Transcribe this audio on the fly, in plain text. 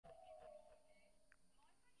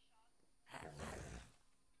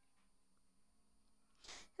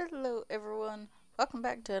Hello everyone. Welcome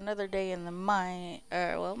back to another day in the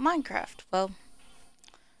Minecraft. Well,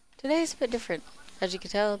 today's a bit different. As you can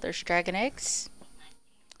tell, there's dragon eggs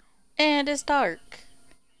and it's dark.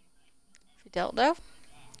 If you don't know,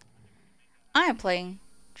 I am playing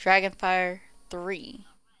Dragonfire 3.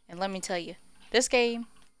 And let me tell you, this game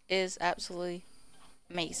is absolutely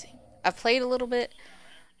amazing. I've played a little bit.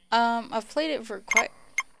 I've played it for quite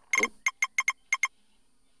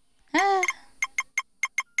ah,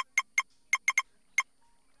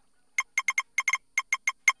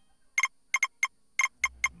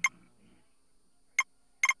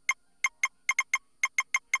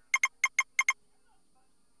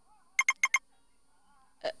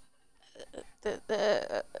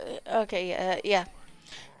 okay, yeah.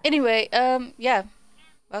 Anyway, yeah.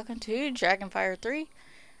 Welcome to Dragonfire 3.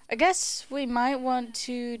 I guess we might want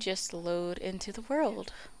to just load into the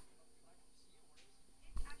world.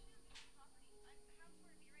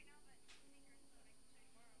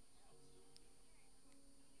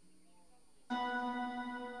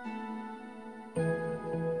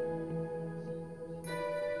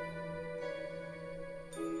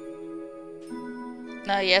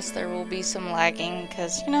 Now, yes, there will be some lagging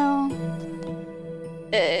because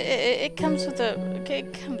it comes with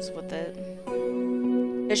it comes with it.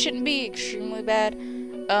 It shouldn't be extremely bad.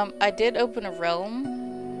 I did open a realm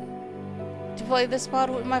to play this mod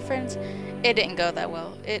with my friends. It didn't go that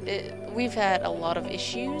well. We've had a lot of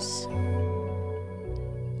issues.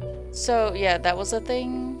 So yeah, that was a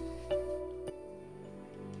thing.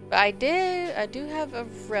 But I do have a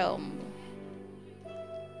realm.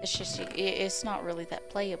 It's just, it's not really that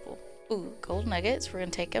playable. Ooh, gold nuggets, we're gonna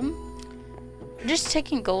take them. I'm just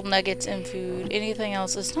taking gold nuggets and food. Anything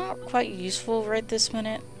else is not quite useful right this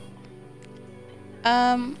minute.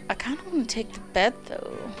 I kind of want to take the bed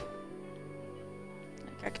though.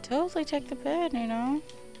 Like, I could totally take the bed, you know?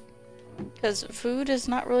 Because food is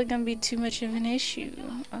not really gonna be too much of an issue.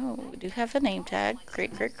 Oh, we do have a name tag.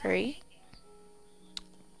 Great, great, great.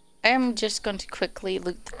 I am just going to quickly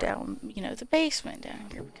loot down, the basement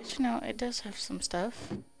down here because, it does have some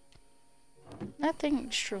stuff. Nothing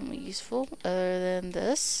extremely useful other than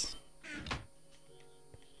this.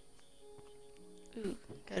 Ooh,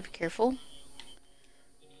 gotta be careful.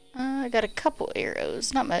 I got a couple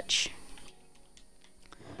arrows, not much.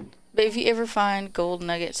 But if you ever find gold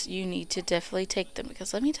nuggets, you need to definitely take them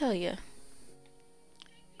because let me tell you,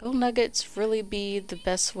 gold nuggets really be the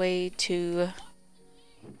best way to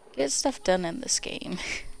get stuff done in this game.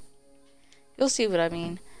 You'll see what I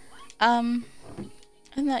mean. And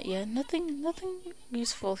that, yeah, nothing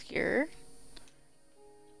useful here.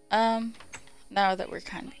 Now that we're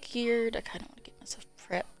kind of geared, I kind of want to get myself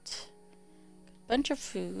prepped. Bunch of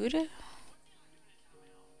food.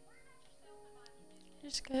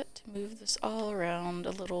 Just got to move this all around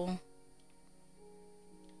a little.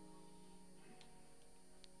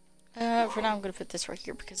 For now I'm gonna put this right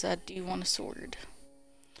here because I do want a sword.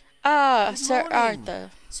 Good Sir morning.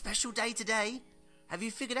 Arthur. Special day today. Have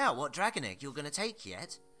you figured out what dragon egg you're going to take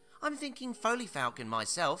yet? I'm thinking Foley Falcon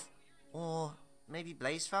myself. Or maybe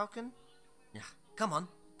Blaze Falcon? Come on.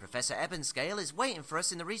 Professor Ebonscale is waiting for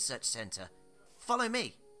us in the research center. Follow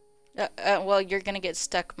me. Well, you're gonna get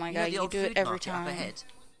stuck, my guy. The You old do it food every market time. up ahead.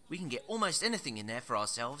 We can get almost anything in there for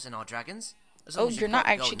ourselves and our dragons. As long Oh, as you're you've not got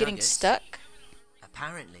the actually gold getting nuggets. stuck?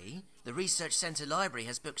 Apparently, the research center library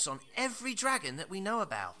has books on every dragon that we know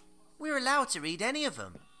about. We're allowed to read any of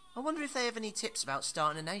them. I wonder if they have any tips about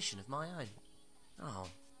starting a nation of my own. Oh,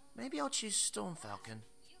 maybe I'll choose Storm Falcon.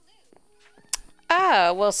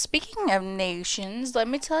 Well, speaking of nations, let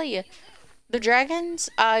me tell you, the dragons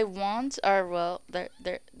I want are, well,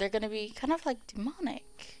 they're gonna be kind of like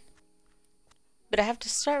demonic. But I have to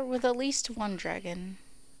start with at least one dragon.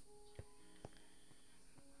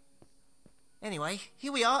 Anyway,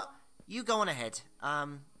 here we are. You go on ahead.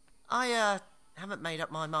 I haven't made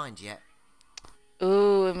up my mind yet.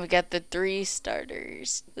 Ooh, and we got the 3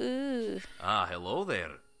 starters. Ooh. Ah, hello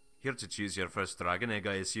there. Here to choose your first dragon egg,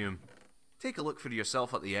 I assume. Take a look for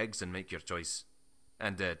yourself at the eggs and make your choice.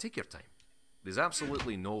 And take your time. There's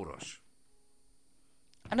absolutely no rush.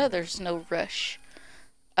 I know there's no rush.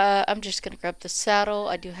 I'm just gonna grab the saddle.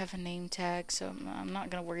 I do have a name tag, so I'm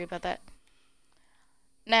not gonna worry about that.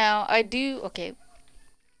 Now, okay.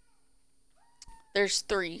 There's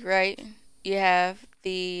 3, right? You have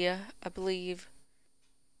the, I believe,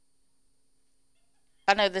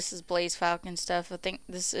 I know this is Blaze Falcon stuff. I think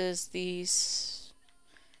this is the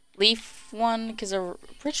leaf one, because I'm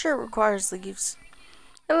pretty sure it requires leaves.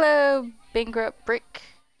 Hello, Bingrup Brick.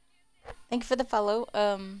 Thank you for the follow.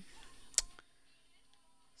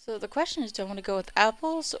 So the question is, do I want to go with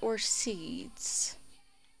apples or seeds?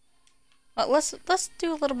 let's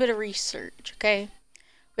do a little bit of research, okay?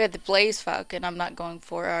 We had the Blaze Falcon. I'm not going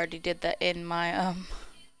for. I already did that in my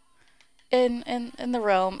in the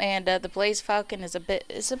realm, and the Blaze Falcon is a bit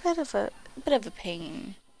of a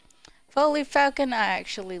pain. Foley Falcon, I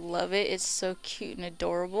actually love it. It's so cute and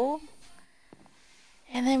adorable.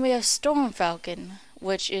 And then we have Storm Falcon,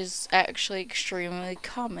 which is actually extremely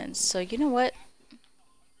common. So you know what?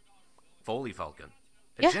 Foley Falcon.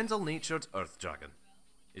 A Yeah. gentle-natured earth dragon.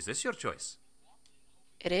 Is this your choice?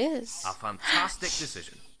 It is. A fantastic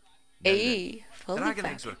decision. Now then, Hey, Foley dragon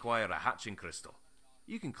eggs Falcon. require a hatching crystal.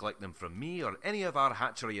 You can collect them from me or any of our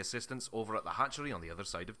hatchery assistants over at the hatchery on the other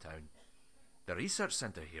side of town. The research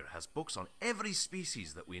centre here has books on every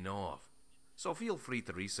species that we know of, so feel free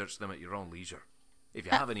to research them at your own leisure. If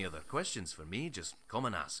you have any other questions for me, just come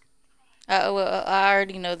and ask. Well, I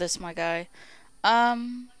already know this, my guy.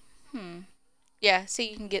 Yeah, see,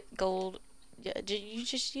 you can get gold. Yeah,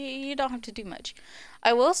 you don't have to do much.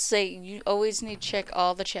 I will say you always need to check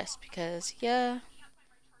all the chests because, yeah,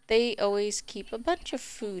 they always keep a bunch of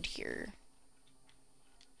food here.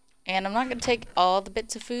 And I'm not going to take all the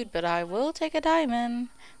bits of food, but I will take a diamond,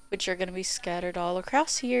 which are going to be scattered all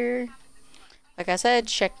across here. Like I said,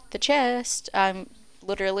 check the chest. I'm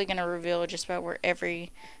literally going to reveal just about where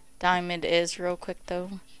every diamond is real quick,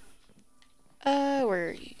 though. Where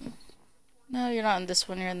are you? No, you're not in this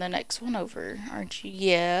one. You're in the next one over, aren't you?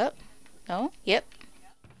 Yep. No? Yep.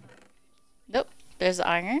 Nope. There's the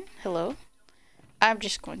iron. Hello. I'm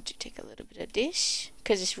just going to take a little bit of this,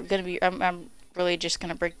 because it's going to be... I'm really just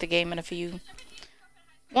going to break the game in a few...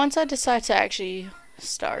 Once I decide to actually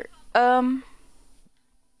start. Yeah,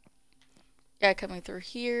 coming through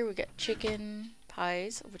here, we got chicken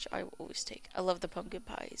pies, which I will always take. I love the pumpkin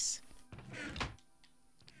pies.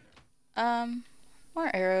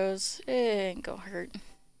 More arrows. It ain't gonna hurt.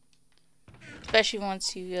 Especially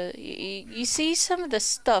once you see some of the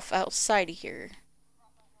stuff outside of here.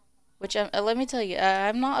 Which, let me tell you,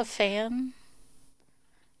 I'm not a fan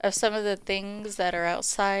of some of the things that are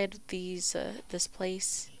outside these, this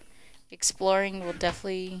place. Exploring will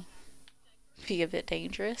definitely be a bit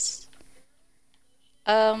dangerous.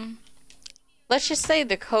 Let's just say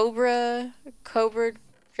the cobra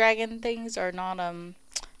dragon things are not,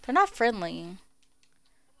 they're not friendly.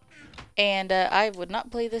 And, I would not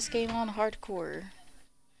play this game on hardcore.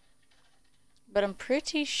 But I'm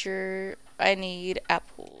pretty sure I need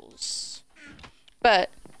apples. But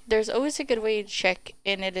there's always a good way to check,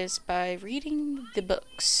 and it is by reading the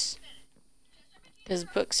books. Because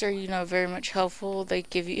books are, you know, very much helpful. They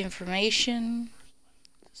give you information.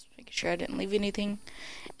 Just making sure I didn't leave anything.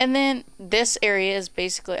 And then this area is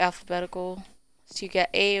basically alphabetical. So you got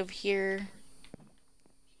A over here.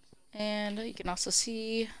 And you can also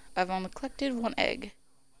see I've only collected one egg.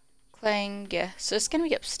 Clang, yeah. So it's gonna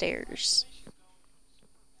be upstairs.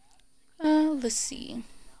 Let's see.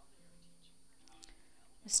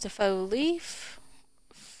 Mr. Faux Leaf.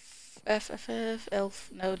 FFF,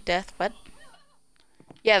 elf, no, death, what?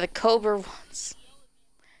 Yeah, the cobra ones.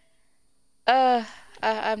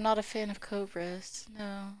 I'm not a fan of cobras,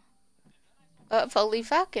 no. Foley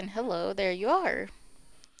Falcon, hello, there you are.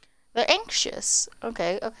 They're anxious.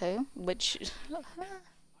 Okay, which...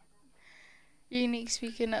 Unique,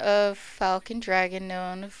 speaking of Falcon Dragon,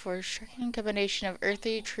 known for a striking combination of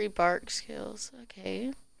earthy tree bark skills.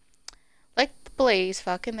 Okay. Like the Blaze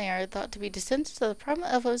Falcon, they are thought to be descendants of the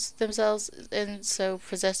prominent elves themselves and so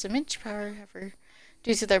possess immense power. However,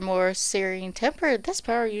 due to their more serene temper, this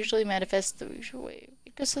power usually manifests the usual way.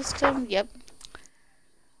 Ecosystem, yep.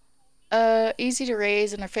 Easy to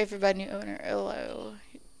raise and are favored by new owner. Hello.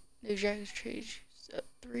 New dragon trade.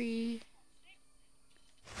 3.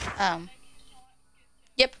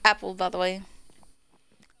 Yep, apple, by the way.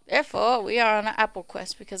 Therefore, we are on an apple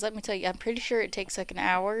quest, because let me tell you, I'm pretty sure it takes like an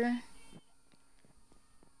hour.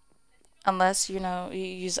 Unless, you know, you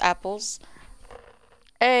use apples.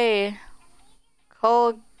 Hey,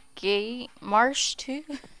 Colgate Marsh 2.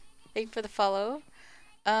 Thank you for the follow.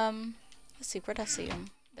 Let's see, where'd I see him?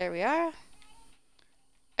 There we are.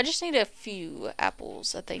 I just need a few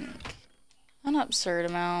apples, I think. An absurd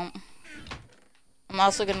amount. I'm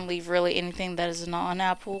also going to leave really anything that is not an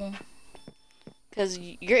apple. Because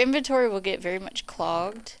your inventory will get very much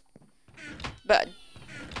clogged. But,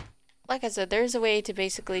 like I said, there's a way to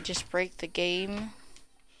basically just break the game.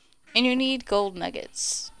 And you need gold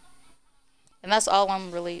nuggets. And that's all I'm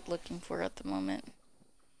really looking for at the moment.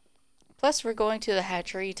 Plus, we're going to the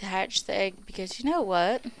hatchery to hatch the egg. Because you know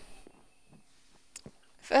what?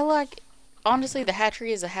 I feel like, honestly, the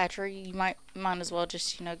hatchery is a hatchery. You might as well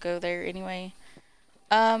just, you know, go there anyway.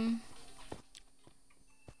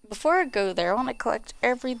 before I go there, I want to collect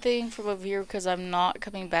everything from over here because I'm not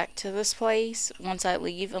coming back to this place once I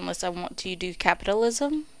leave unless I want to do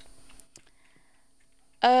capitalism.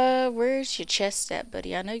 Where's your chest at,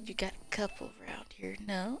 buddy? I know you got a couple around here.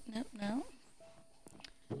 No.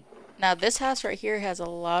 Now, this house right here has a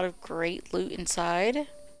lot of great loot inside.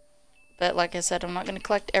 But like I said, I'm not going to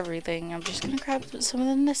collect everything. I'm just going to grab some of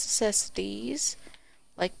the necessities.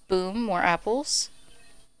 Like, boom, more apples.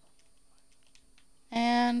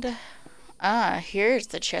 And, here's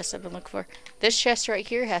the chest I've been looking for. This chest right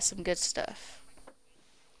here has some good stuff.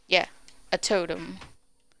 Yeah, a totem.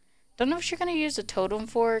 Don't know what you're going to use a totem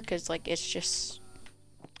for, because, like, it's just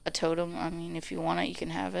a totem. I mean, if you want it, you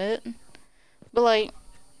can have it. But, like,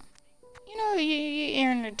 you know, you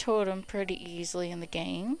earn a totem pretty easily in the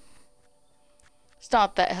game. It's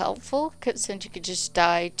not that helpful, since you could just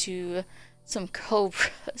die to some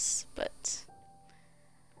cobras, but...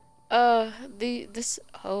 yeah,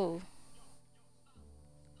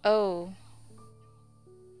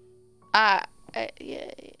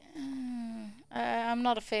 I'm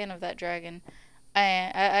not a fan of that dragon.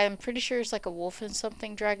 I'm pretty sure it's like a wolf and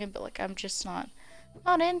something dragon, but like I'm just not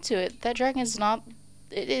into it. That dragon's not.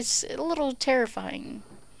 It is a little terrifying.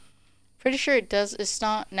 Pretty sure it's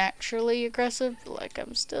not naturally aggressive, but like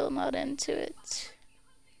I'm still not into it.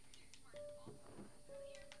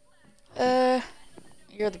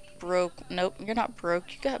 You're the broke. Nope, you're not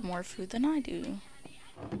broke. You got more food than I do.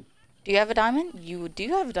 Do you have a diamond? You do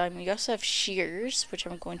have a diamond. You also have shears, which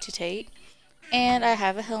I'm going to take. And I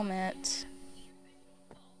have a helmet.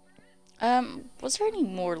 Was there any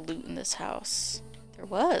more loot in this house? There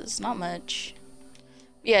was. Not much.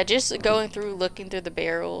 Yeah, just going through, looking through the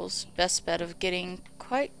barrels. Best bet of getting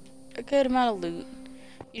quite a good amount of loot.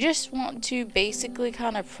 You just want to basically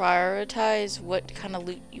kind of prioritize what kind of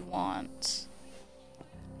loot you want.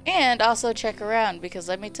 And also check around, because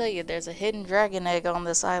let me tell you, there's a hidden dragon egg on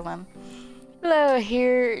this island. Hello,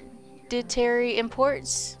 Hereditary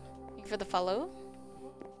Imports. Thank you for the follow.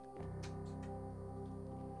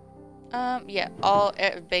 Yeah,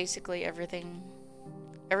 basically everything.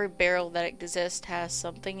 Every barrel that exists has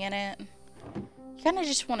something in it. You kind of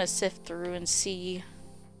just want to sift through and see,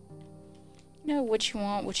 you know, what you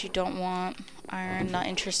want, what you don't want. Iron, not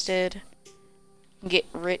interested. Get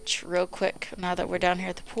rich real quick now that we're down here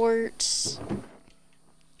at the ports.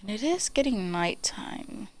 And it is getting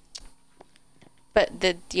nighttime. But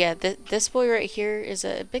this boy right here is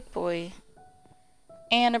a big boy.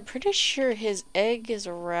 And I'm pretty sure his egg is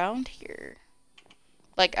around here.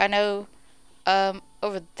 Like, I know,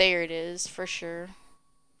 over there it is, for sure.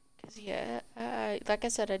 'Cause, yeah, like I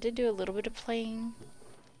said, I did do a little bit of playing.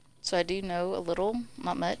 So I do know a little,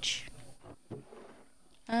 not much.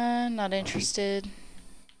 Not interested.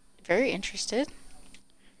 Very interested.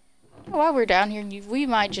 While we're down here, we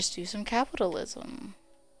might just do some capitalism.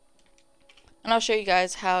 And I'll show you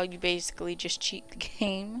guys how you basically just cheat the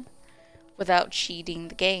game without cheating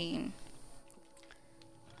the game.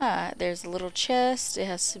 There's a little chest. It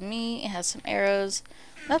has some meat. It has some arrows.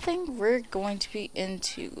 Nothing we're going to be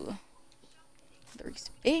into. The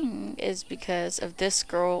reason being is because of this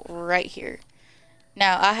girl right here.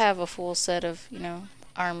 Now, I have a full set of, you know,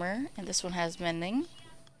 armor, and this one has mending.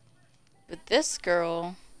 But this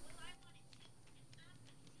girl,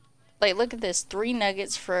 like, look at this, 3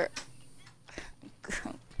 nuggets for,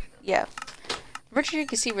 yeah. I'm pretty sure you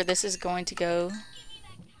can see where this is going to go.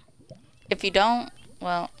 If you don't,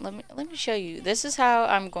 well, let me show you. This is how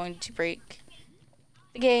I'm going to break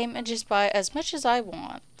the game and just buy as much as I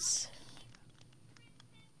want.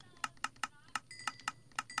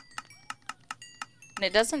 And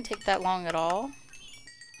it doesn't take that long at all.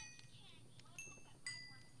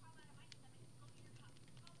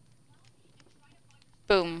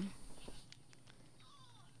 Boom.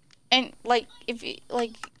 And like, if you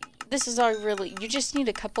like, this is all really, you just need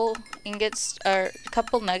a couple ingots or a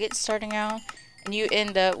couple nuggets starting out, and you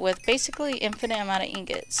end up with basically infinite amount of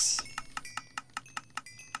ingots.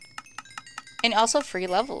 And also free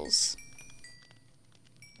levels.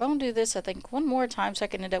 If I don't do this, I think, one more time so I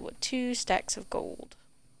can end up with 2 stacks of gold.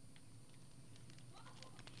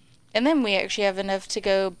 And then we actually have enough to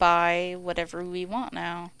go buy whatever we want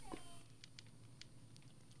now.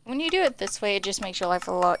 When you do it this way, it just makes your life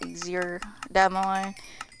a lot easier down the line.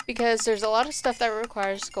 Because there's a lot of stuff that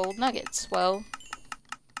requires gold nuggets. Well,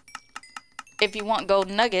 if you want gold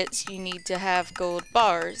nuggets, you need to have gold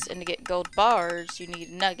bars. And to get gold bars, you need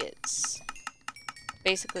nuggets.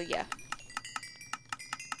 Basically, yeah.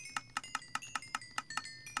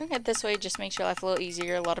 Doing it this way just makes your life a little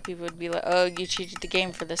easier. A lot of people would be like, oh, you cheated the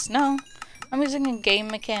game for this. No, I'm using a game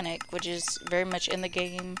mechanic, which is very much in the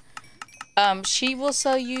game. She will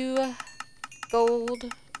sell you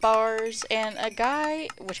gold bars, and a guy,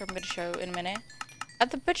 which I'm going to show in a minute, at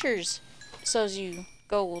the butcher's sells you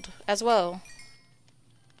gold as well.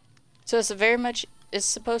 So it's very much, it's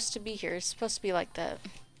supposed to be here. It's supposed to be like that.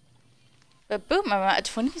 But boom, I'm at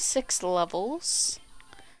 26 levels.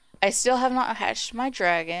 I still have not hatched my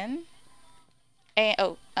dragon. And,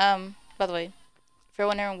 oh, by the way, if you're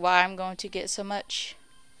wondering why I'm going to get so much,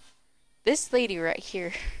 this lady right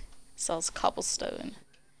here sells cobblestone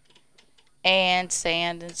and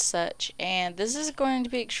sand and such, and this is going to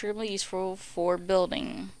be extremely useful for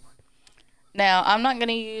building. Now, I'm not going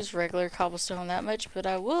to use regular cobblestone that much, but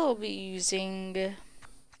I will be using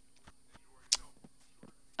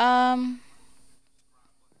I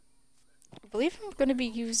believe I'm going to be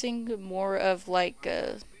using more of like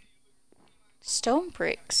stone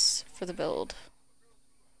bricks for the build.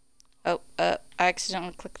 Oh, I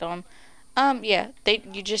accidentally clicked on. Yeah,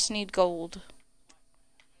 you just need gold.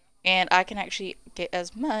 And I can actually get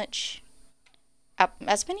as many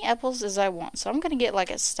apples as I want. So I'm gonna get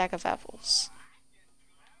like a stack of apples.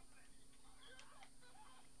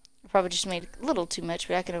 I probably just made a little too much,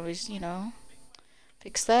 but I can always, you know,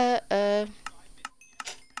 fix that.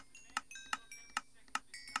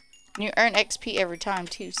 You earn XP every time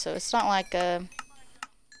too, so it's not like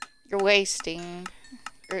you're wasting,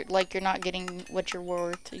 or like you're not getting what you're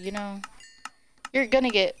worth, you know. You're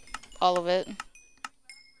gonna get all of it.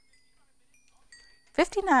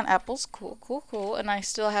 59 apples, cool, cool, cool, and I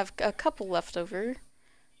still have a couple left over.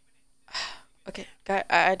 Okay, guy,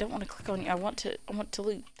 I don't want to click on you. I want to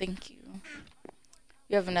loot. Thank you.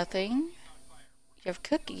 You have nothing. You have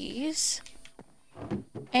cookies,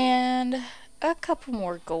 and a couple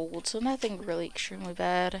more gold, so nothing really extremely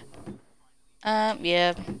bad.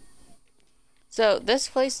 Yeah. So this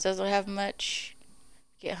place doesn't have much.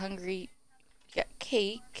 Get hungry. Get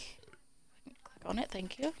cake. Click on it.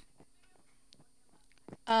 Thank you.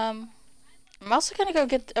 I'm also gonna go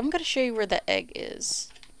get. I'm gonna show you where the egg is.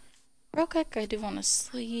 Real quick, I do want to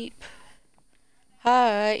sleep.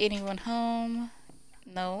 Hi, anyone home?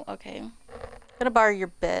 No? Okay. Gonna borrow your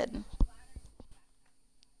bed.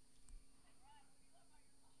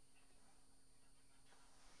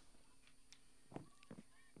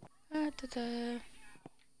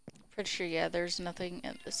 Pretty sure, yeah, there's nothing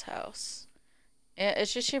in this house. Yeah,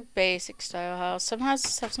 it's just your basic style house. Some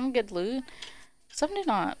houses have some good loot. Some do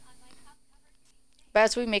not. But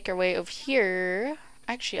as we make our way over here,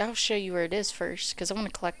 actually, I'll show you where it is first, because I want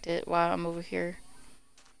to collect it while I'm over here.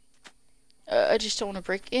 I just don't want to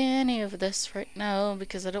break any of this right now,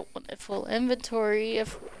 because I don't want a full inventory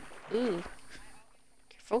of... Ooh.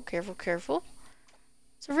 Careful, careful, careful.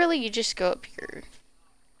 So really, you just go up here.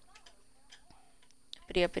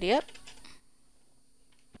 Uppity, uppity, up.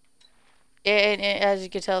 And as you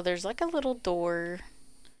can tell, there's like a little door.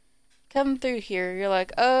 Come through here, you're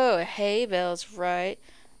like, oh, hay bales, right?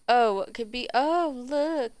 Oh, what could be? Oh,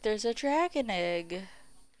 look, there's a dragon egg.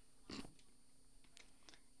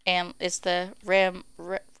 And it's the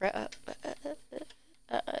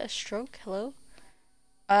stroke, hello?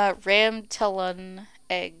 Ramtalon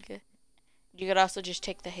egg. You could also just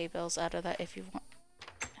take the hay bales out of that if you want.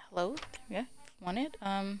 Hello? Yeah, if you want it.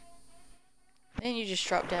 Then you just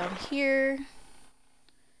drop down here.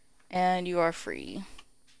 And you are free.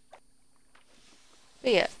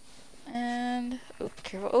 But yeah. And, oh,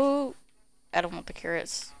 careful. Oh, I don't want the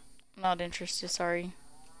carrots. I'm not interested, sorry.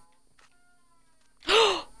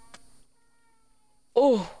 Oh!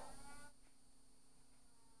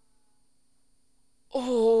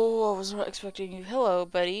 Oh, I was not expecting you. Hello,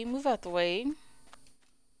 buddy. Move out the way.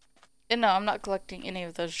 And no, I'm not collecting any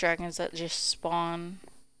of those dragons that just spawn.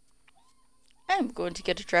 I'm going to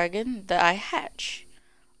get a dragon that I hatch.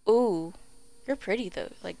 Ooh, you're pretty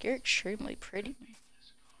though. Like, you're extremely pretty.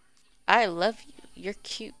 I love you. You're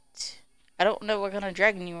cute. I don't know what kind of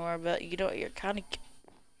dragon you are, but you know, you're kind of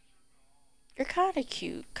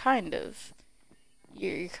cute, kind of.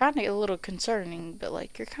 You're kind of a little concerning, but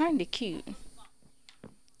like, you're kind of cute.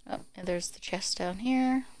 Oh, and there's the chest down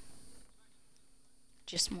here.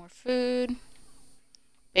 Just more food.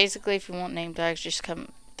 Basically, if you want name tags, just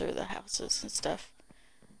come through the houses and stuff.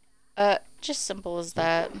 Just simple as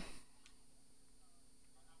that.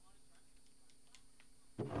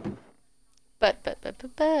 But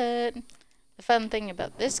the fun thing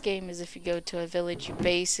about this game is if you go to a village, you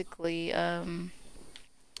basically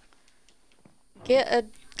get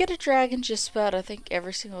a dragon just about, I think,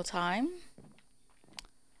 every single time.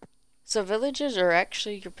 So villages are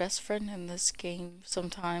actually your best friend in this game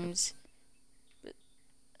sometimes. But,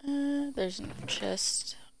 there's no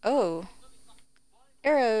chest. Oh,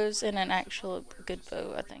 arrows and an actual good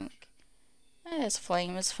bow, I think. His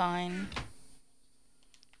flame is fine.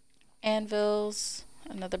 Anvils,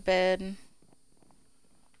 another bed.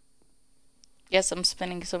 Yes, I'm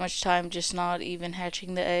spending so much time just not even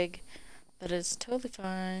hatching the egg. That is totally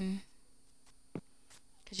fine.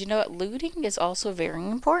 Because you know what? Looting is also very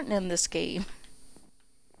important in this game.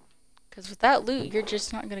 Because without loot, you're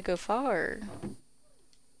just not going to go far.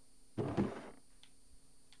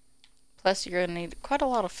 Plus, you're going to need quite a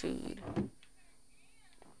lot of food.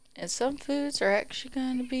 And some foods are actually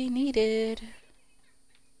going to be needed.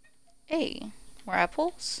 Hey, more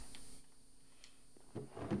apples? I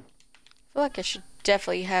feel like I should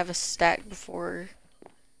definitely have a stack before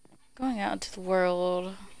going out into the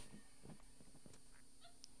world.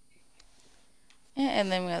 Yeah,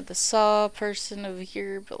 and then we have the saw person over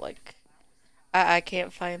here, but like, I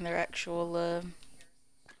can't find their actual,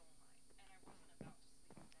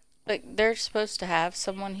 like, they're supposed to have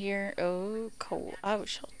someone here. Oh, coal. I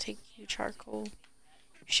shall take you, charcoal.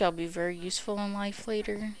 You shall be very useful in life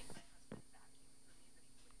later.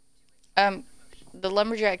 The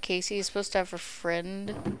lumberjack Casey is supposed to have a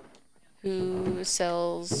friend who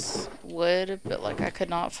sells wood, but like I could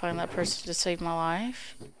not find that person to save my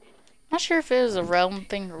life. Not sure if it was a realm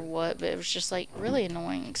thing or what, but it was just like really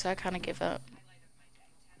annoying, so I kind of gave up.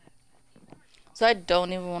 So I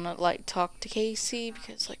don't even want to like talk to Casey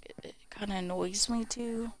because like it kind of annoys me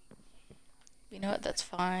too. You know what? That's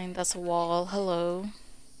fine. That's a wall. Hello.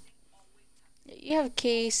 You have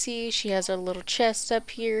Casey. She has her little chest up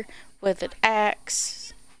here with an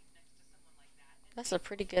axe. That's a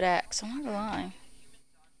pretty good axe. I'm not gonna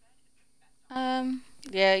lie.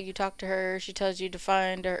 Yeah, you talk to her. She tells you to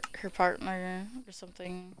find her partner or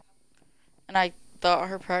something. And I thought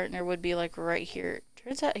her partner would be like right here.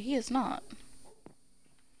 Turns out he is not.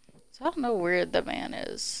 So I don't know where the man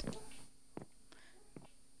is.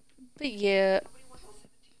 But yeah.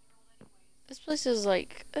 This place is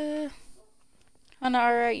like, kinda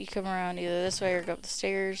alright. You come around either this way or go up the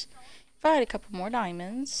stairs. Find a couple more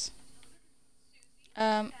diamonds.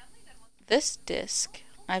 This disc.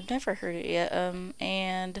 I've never heard it yet.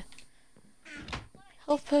 And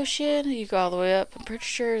health potion. You go all the way up. I'm pretty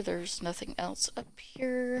sure there's nothing else up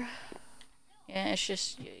here. Yeah, it's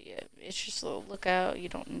just it's just a little lookout. You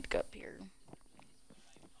don't need to go up here.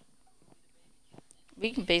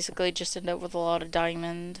 We can basically just end up with a lot of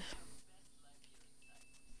diamond.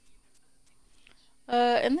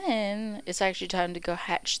 And then it's actually time to go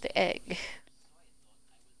hatch the egg.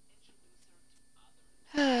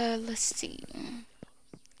 Let's see.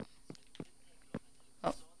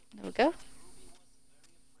 Oh, there we go.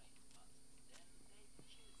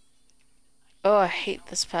 Oh, I hate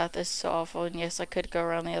this path. It's so awful. And yes, I could go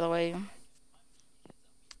around the other way.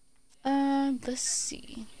 Let's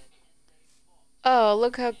see. Oh,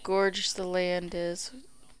 look how gorgeous the land is.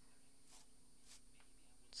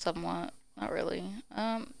 Somewhat. Not really.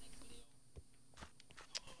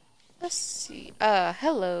 Let's see.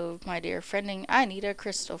 Hello, my dear friending. I need a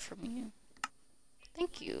crystal from you.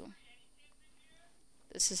 Thank you.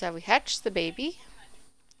 This is how we hatch the baby.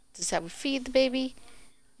 This is how we feed the baby.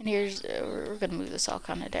 And here's, we're gonna move this all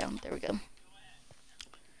kind of down. There we go.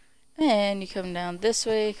 And you come down this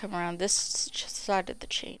way, come around this side of the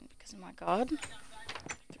chain. Because, my god.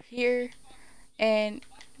 Through here. And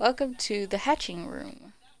welcome to the hatching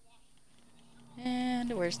room.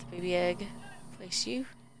 And where's the baby egg? Place you.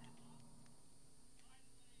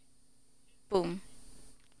 Boom.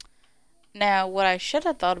 Now, what I should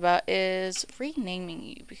have thought about is renaming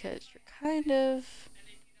you because you're kind of...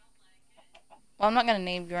 Well, I'm not going to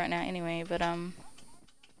name you right now anyway, but,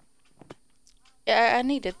 yeah, I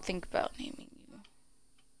need to think about naming you.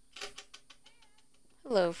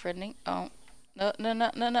 Hello, friending. Oh. No, no, no,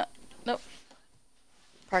 no, no. Nope.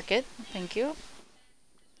 Park it. Thank you.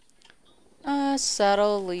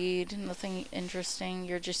 Saddle, lead. Nothing interesting.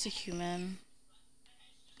 You're just a human.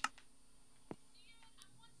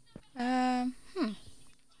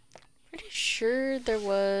 Pretty sure there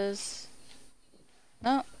was...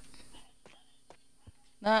 No.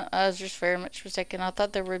 No, I was just very much mistaken. I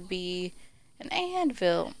thought there would be an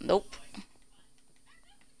anvil. Nope.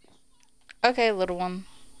 Okay, little one.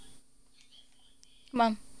 Come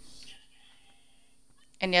on.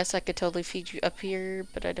 And yes, I could totally feed you up here,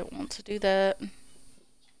 but I don't want to do that.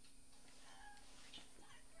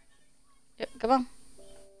 Yep, come on.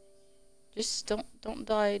 Just don't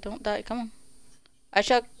die, don't die. Come on. I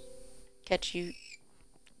shall catch you.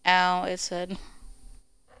 Ow, it said.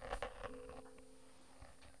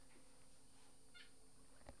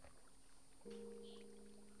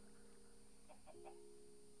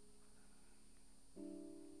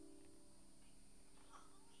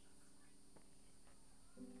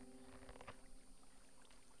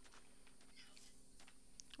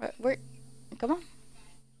 Where? Come on.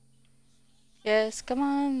 Yes, come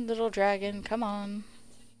on, little dragon. Come on.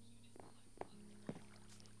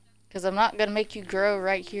 Because I'm not going to make you grow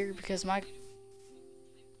right here because my...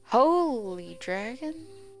 Holy dragon.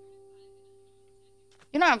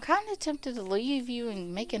 You know, I'm kind of tempted to leave you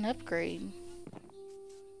and make an upgrade.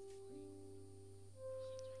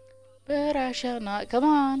 But I shall not. Come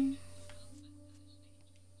on.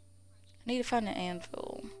 I need to find an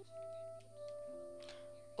anvil.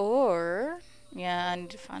 Or... Yeah, I need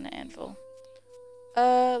to find an anvil.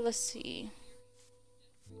 Let's see.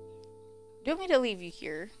 Do you want me to leave you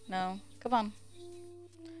here? No. Come on.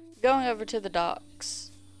 Going over to the docks.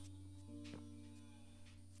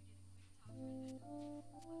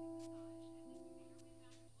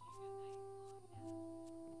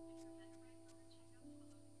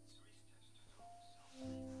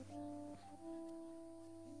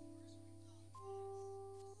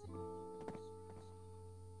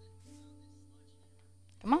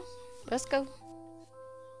 Come on. Let's go.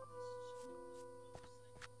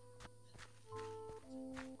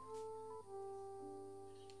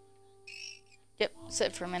 Yep,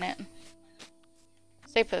 sit for a minute.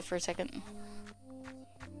 Stay put for a second.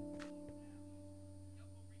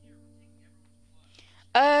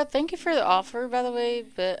 Thank you for the offer, by the way,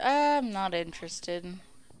 but I'm not interested.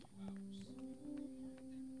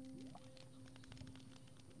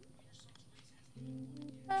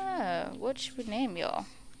 What should we name y'all?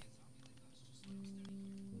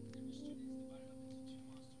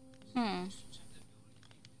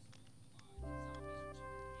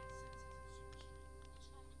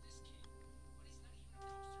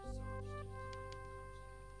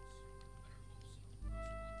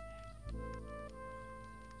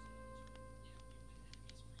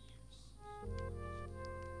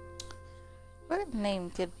 What name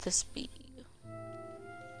could this be?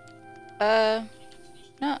 No.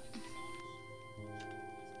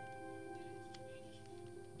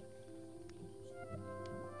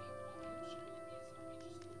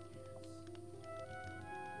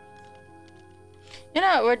 You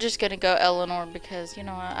know, we're just gonna go Eleanor because, you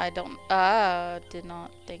know, I don't, did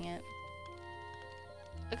not, dang it.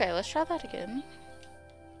 Okay, let's try that again.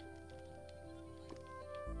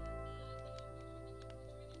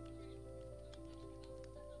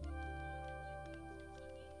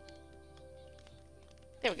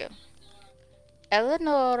 There we go.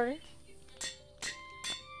 Eleanor.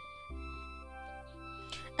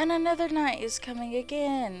 And another night is coming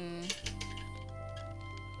again.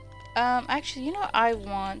 Actually, you know, I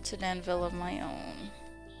want an anvil of my own.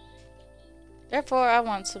 Therefore, I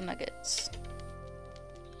want some nuggets.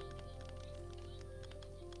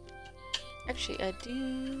 Actually, I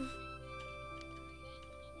do...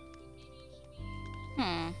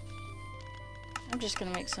 I'm just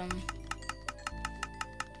gonna make some...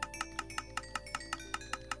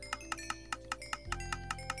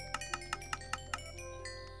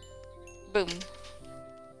 Boom.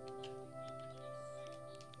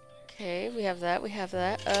 Okay, we have that,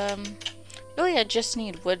 really I just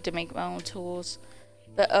need wood to make my own tools.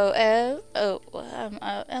 But Eleanor,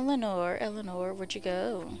 where'd you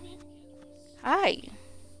go? Hi.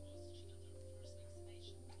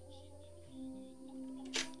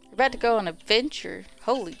 We're about to go on an adventure.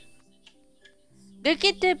 Holy. Look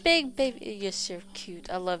at the big baby. You're so cute.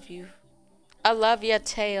 I love you. I love your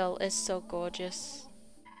tail. It's so gorgeous.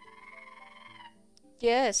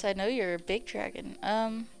 Yes, I know you're a big dragon.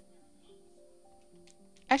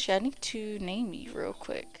 Actually, I need to name you real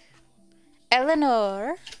quick.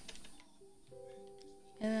 Eleanor.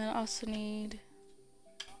 And then I also need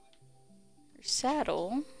your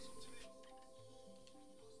saddle.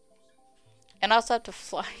 And I also have to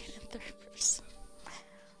fly in third person.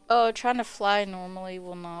 Oh, trying to fly normally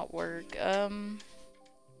will not work.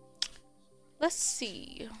 Let's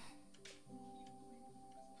see.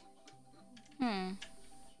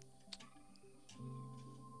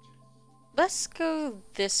 Let's go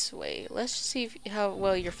this way. Let's see how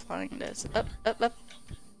well your flying does. Up, up, up.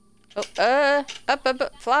 Oh, up, up,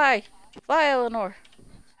 up. Fly. Fly, Eleanor.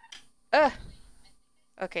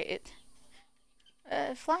 Okay,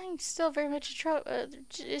 flying's still very much a struggle.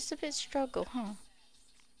 It's a bit struggle, huh?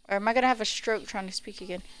 Or am I gonna have a stroke trying to speak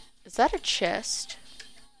again? Is that a chest?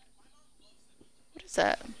 What is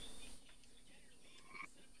that?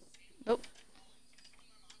 Nope.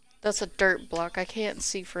 That's a dirt block. I can't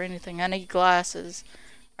see for anything. I need glasses.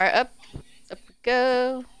 Alright, up. Up we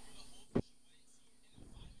go.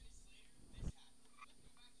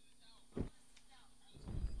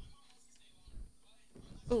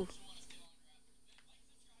 Ooh.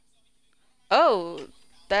 Oh,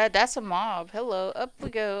 that's a mob. Hello. Up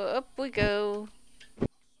we go. Up we go.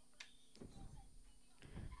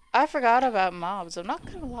 I forgot about mobs. I'm not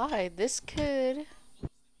gonna lie. This could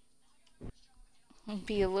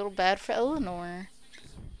be a little bad for Eleanor.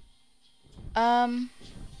 I'm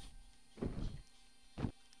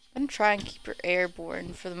gonna try and keep her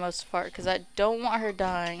airborne for the most part because I don't want her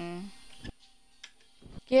dying.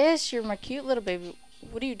 Yes, you're my cute little baby.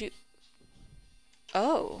 What do you do?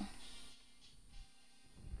 Oh.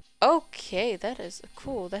 Okay, that is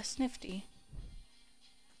cool. That's nifty.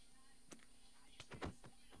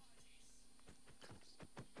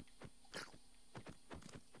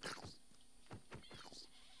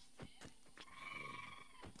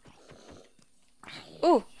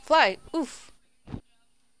 Ooh, fly. Oof.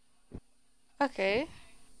 Okay.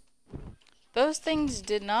 Those things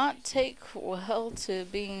did not take well to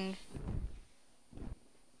being...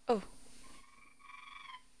 Oh.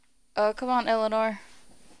 Oh, come on, Eleanor.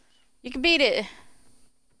 You can beat it.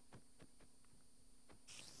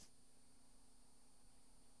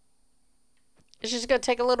 It's just gonna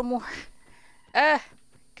take a little more. Can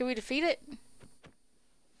we defeat it?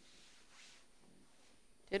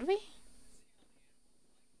 Did we?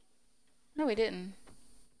 No, we didn't.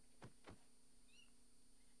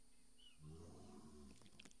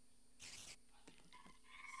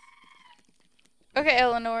 Okay,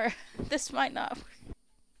 Eleanor. This might not work.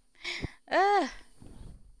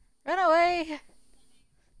 Run away.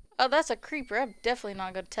 Oh, that's a creeper. I'm definitely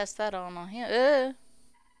not gonna test that on him.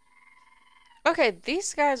 Okay,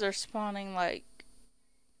 these guys are spawning like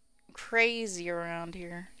crazy around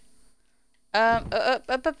here. Okay,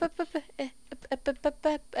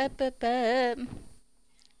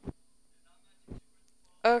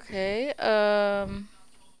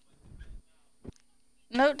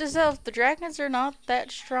 note to self, the dragons are not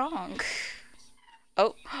that strong.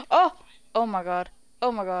 Oh, oh my god.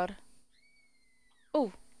 Oh my god.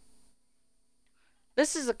 Oh.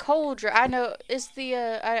 This is a cold I know, it's the,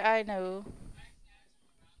 I know.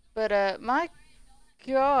 But, my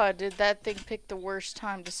god, did that thing pick the worst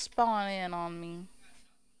time to spawn in on me.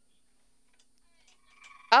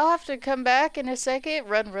 I'll have to come back in a second.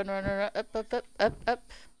 Run, run, run, run,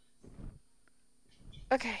 up.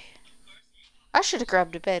 Okay. I should have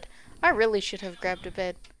grabbed a bed. I really should have grabbed a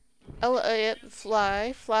bed. Yep,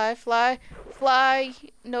 fly, fly, fly, fly.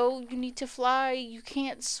 No, you need to fly. You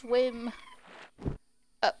can't swim.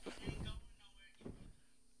 Up.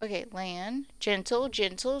 Okay, land. Gentle,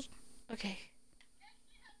 gentle. Okay.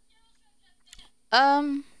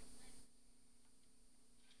 I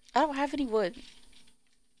don't have any wood.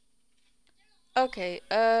 Okay,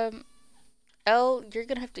 Elle, you're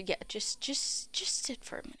gonna have to, yeah, just sit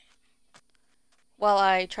for a minute. While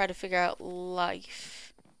I try to figure out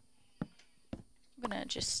life. I'm gonna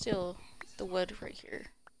just steal the wood right here.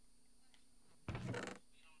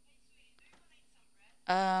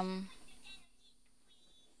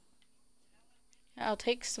 I'll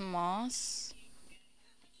take some moss.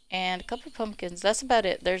 And a couple pumpkins. That's about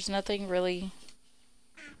it. There's nothing really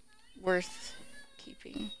worth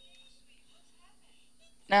keeping.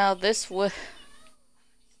 Now this wood...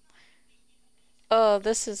 Oh,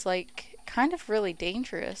 this is like kind of really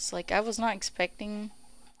dangerous. Like I was not expecting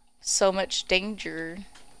so much danger.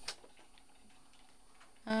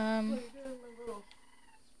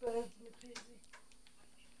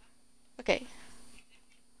 Okay.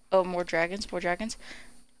 Oh, more dragons, more dragons.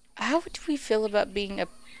 How would we feel about being a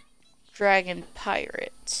dragon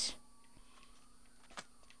pirate?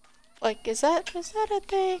 Like, is that a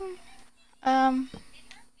thing?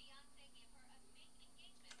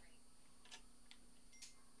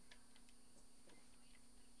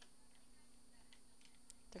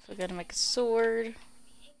 Definitely gonna make a sword.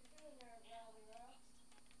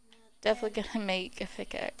 Definitely gonna make a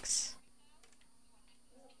pickaxe.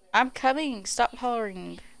 I'm coming! Stop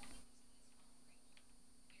hollering.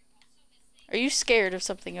 Are you scared of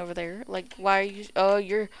something over there? Like, why are you... Oh,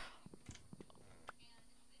 you're...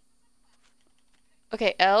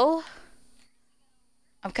 Okay, Elle?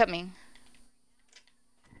 I'm coming.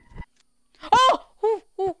 Oh! Ooh,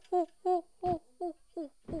 ooh, ooh, ooh, ooh, ooh,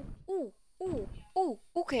 ooh, ooh, ooh, ooh, ooh.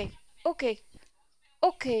 Okay, okay,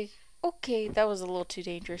 okay, okay. That was a little too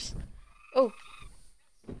dangerous. Oh.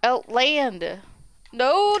 Elle, land!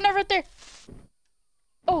 No, not right there!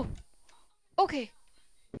 Oh! Okay.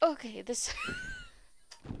 Okay, this...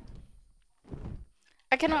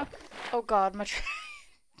 I cannot... Oh god, my train.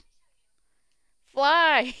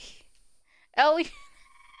 Fly! Ellie.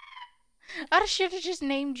 I should have just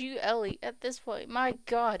named you Ellie at this point. My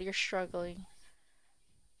god, you're struggling.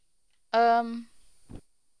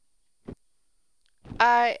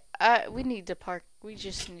 We need to park. We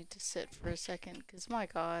just need to sit for a second, because my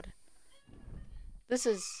god. This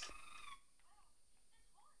is...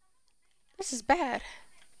 This is bad.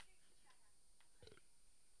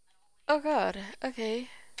 Oh god, okay.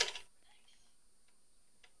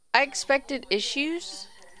 I expected issues,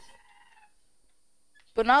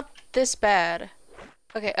 but not this bad.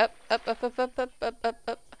 Okay, up, up, up, up, up, up, up, up,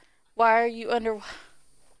 up. Why are you under...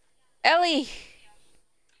 Ellie!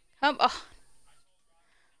 Come on.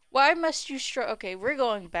 Why must you Okay, we're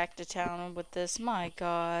going back to town with this. My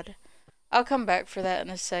god. I'll come back for that in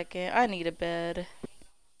a second. I need a bed.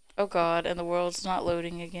 Oh god, and the world's not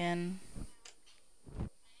loading again.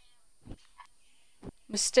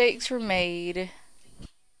 Mistakes were made.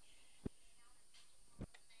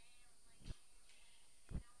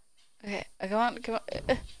 Okay, come on, come on.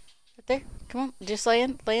 Right there. Come on, just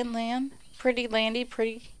land, land, land. Pretty landy,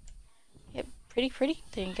 pretty. Yep, pretty, pretty.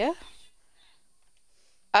 There you go.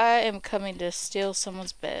 I am coming to steal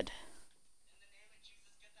someone's bed.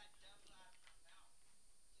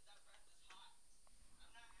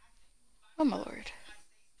 Oh my lord.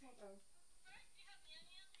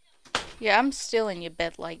 Yeah, I'm stealing your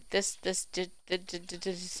bed. Like this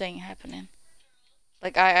ain't happening.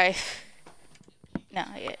 Like no,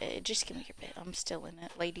 yeah, just give me your bed. I'm stealing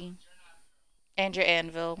it, lady. And your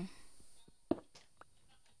anvil.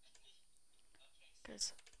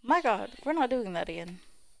 Cause my god, we're not doing that again.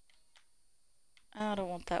 I don't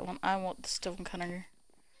want that one. I want the stone cutter.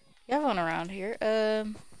 You have one around here?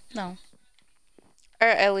 No.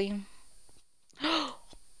 Alright, Ellie.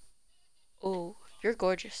 Oh, you're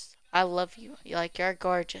gorgeous. I love you. You're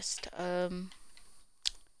gorgeous.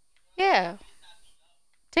 Yeah.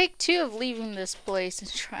 Take 2 of leaving this place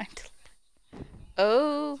and trying to...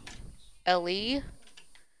 Oh, Ellie.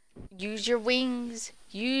 Use your wings.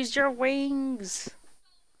 Use your wings.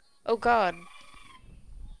 Oh god.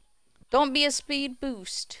 Don't be a speed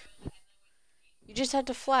boost. You just have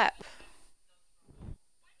to flap.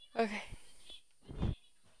 Okay.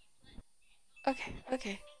 Okay,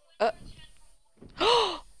 okay. Oh,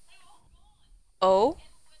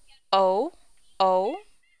 oh, oh,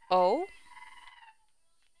 oh.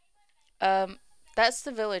 That's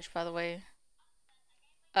the village, by the way.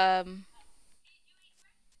 Hi.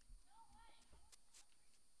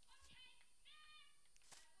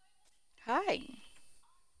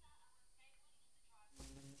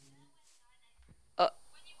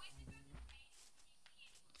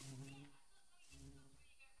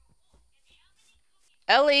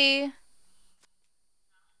 Ellie.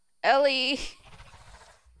 Ellie.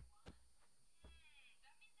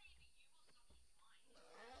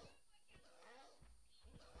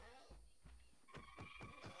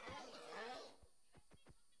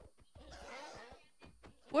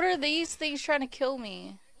 What are these things trying to kill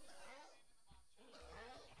me?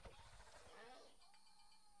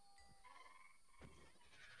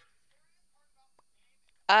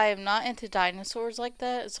 I am not into dinosaurs like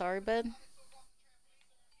that. Sorry, bud.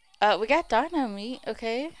 We got dino meat,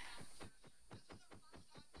 okay.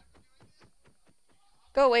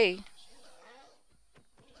 Go away.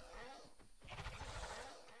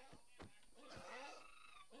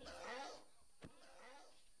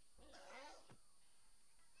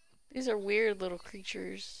 These are weird little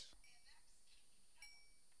creatures.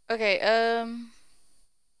 Okay,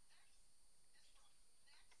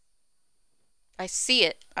 I see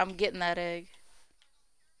it. I'm getting that egg.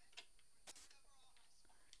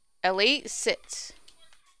 Ellie, sit.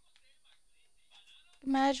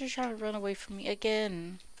 Imagine trying to run away from me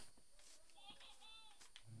again.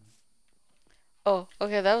 Oh,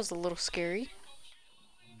 okay, that was a little scary.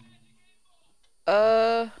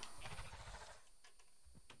 Oh.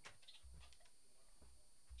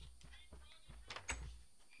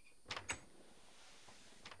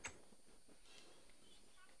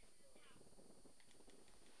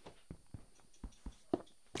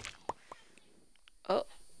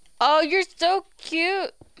 Oh, you're so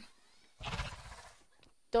cute.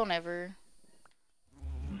 Don't ever.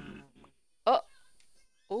 Oh.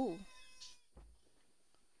 Ooh.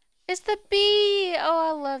 It's the bee. Oh,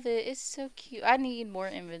 I love it. It's so cute. I need more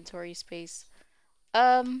inventory space.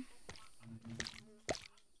 So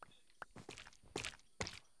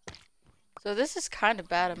this is kind of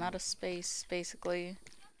bad. I'm out of space, basically.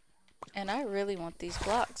 And I really want these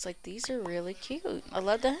blocks. Like, these are really cute. I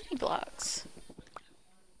love the honey blocks.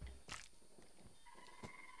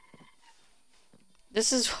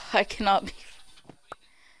 This is why I cannot be...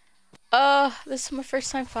 this is my first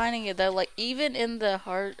time finding it, though. Like, even in the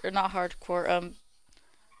not hardcore,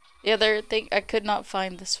 the other thing, I could not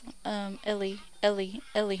find this one. Ellie,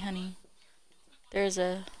 honey. There's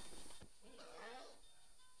a...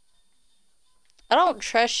 I don't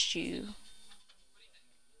trust you.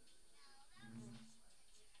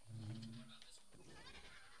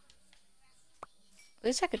 At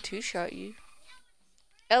least I could two-shot you.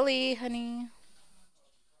 Ellie, honey.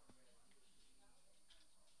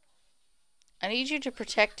 I need you to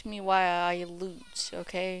protect me while I loot,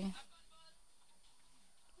 okay?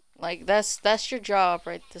 Like, that's your job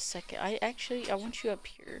right this second. I want you up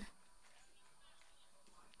here.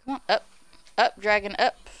 Come on, up. Up, dragon,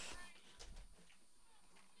 up.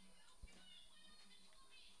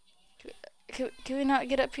 Can we not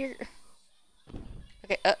get up here?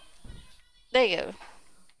 Okay, up. There you go.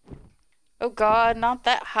 Oh god, not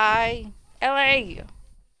that high. LA!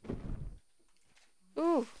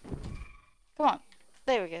 Ooh. Come on.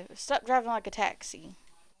 There we go. Stop driving like a taxi.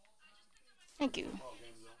 Thank you.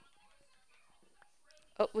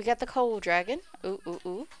 Oh, we got the coal dragon. Ooh, ooh,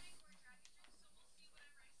 ooh.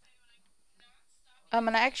 And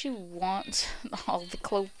I actually want all the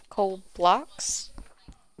coal blocks.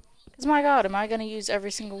 Because my god, am I going to use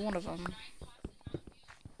every single one of them?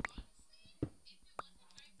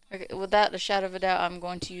 Okay, without a shadow of a doubt, I'm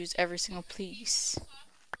going to use every single piece.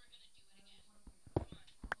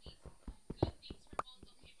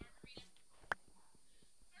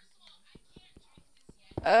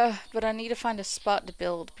 But I need to find a spot to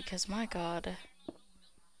build because my god.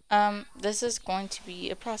 This is going to be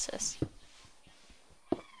a process.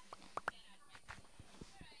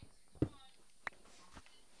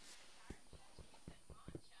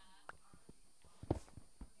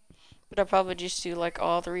 But I'll probably just do like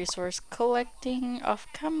all the resource collecting off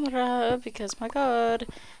camera because my god,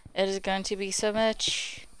 it is going to be so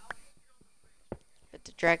much. But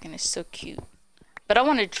the dragon is so cute. But I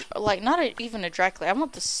want to, like, not even a Dracula. I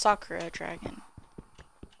want the Sakura dragon.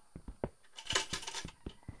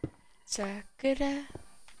 Sakura.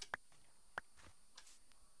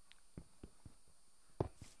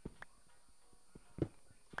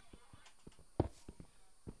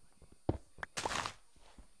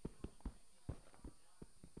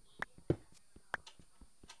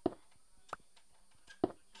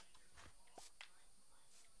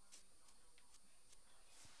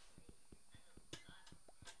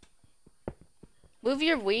 Move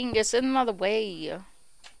your wing, it's in my way.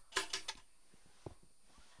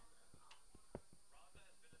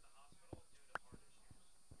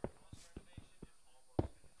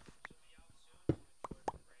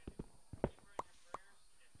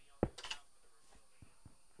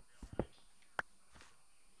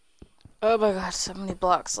 Oh my god, so many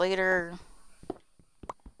blocks later.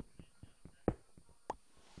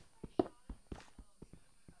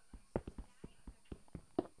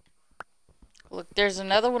 Look, there's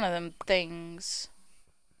another one of them things.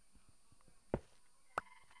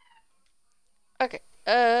 Okay,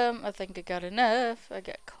 I think I got enough. I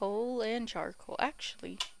got coal and charcoal.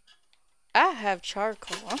 Actually, I have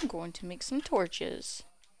charcoal. I'm going to make some torches.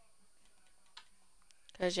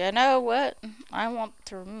 Because you know what? I want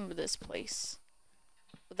to remember this place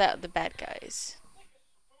without the bad guys.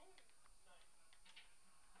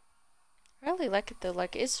 I really like it though.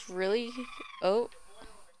 Like, it's really... Oh.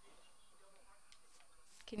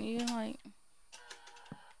 Can you, like...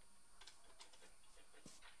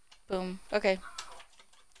 Boom. Okay.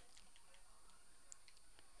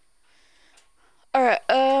 Alright,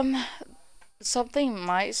 something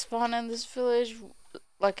might spawn in this village,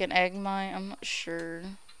 like an egg mine, I'm not sure.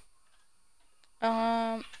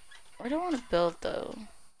 Where do I want to build though?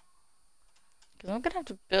 Because I'm gonna have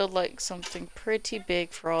to build like something pretty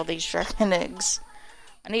big for all these dragon eggs.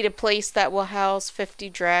 I need a place that will house 50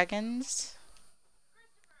 dragons.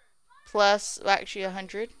 Plus, actually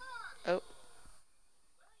 100. Oh.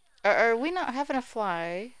 Are we not having a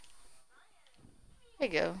fly? There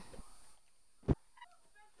you go.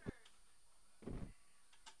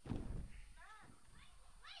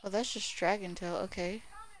 Oh, that's just dragon tail. Okay.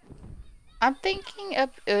 I'm thinking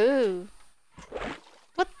up. Ooh.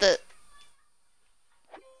 What the?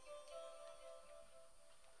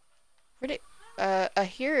 Where'd it? I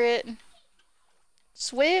hear it.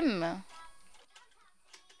 Swim.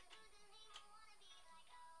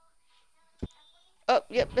 Oh,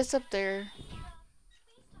 yep, it's up there.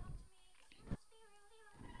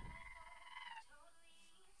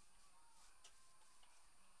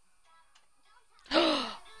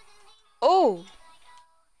 Oh!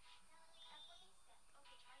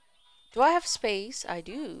 Do I have space? I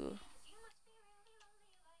do.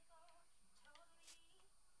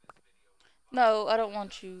 No, I don't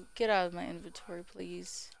want you. Get out of my inventory,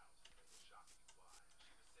 please.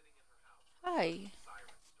 Hi.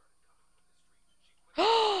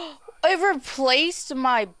 It replaced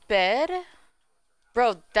my bed?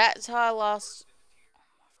 Bro, that's how I lost...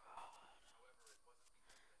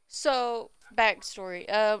 So,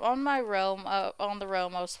 backstory. On my realm, on the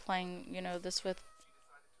realm I was playing, you know, this with,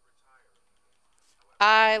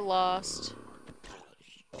 I lost.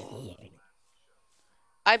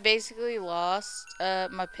 I basically lost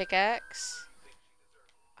my pickaxe.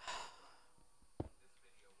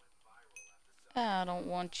 I don't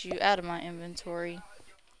want you out of my inventory.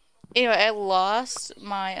 Anyway, I lost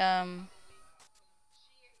my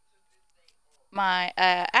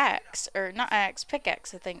axe, or not axe,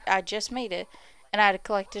 pickaxe, I think. I just made it, and I had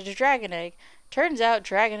collected a dragon egg. Turns out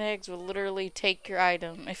dragon eggs will literally take your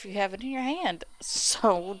item if you have it in your hand,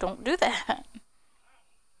 so don't do that.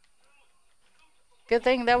 Good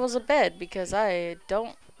thing that was a bed, because I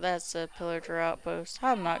don't, that's a pillager outpost.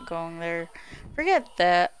 I'm not going there. Forget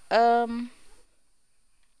that. I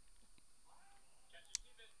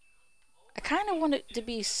kind of want it to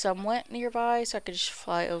be somewhat nearby, so I could just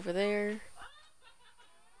fly over there.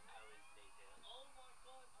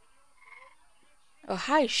 Oh,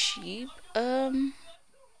 hi, sheep. Well,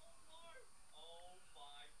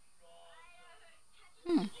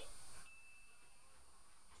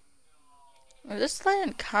 this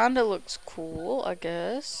land kinda looks cool, I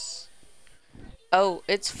guess. Oh,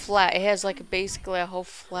 it's flat. It has like basically a whole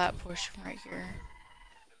flat portion right here.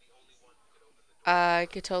 I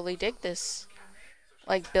could totally dig this.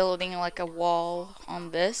 Like building like a wall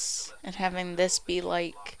on this and having this be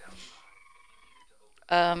like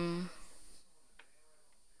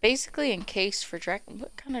basically encased for dragon.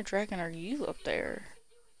 What kind of dragon are you up there?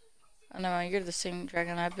 I know you're the same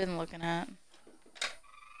dragon I've been looking at.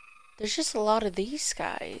 There's just a lot of these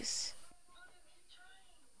guys.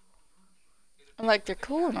 And like they're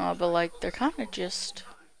cool and all, but like they're kind of just.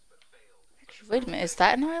 Actually, wait a minute. Is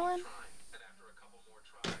that an island?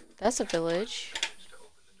 That's a village.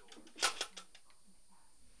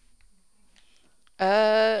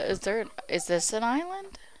 Is this an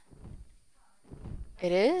island?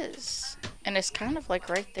 It is. And it's kind of like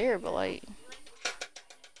right there, but like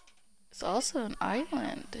it's also an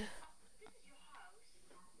island.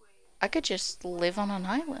 I could just live on an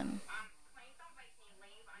island.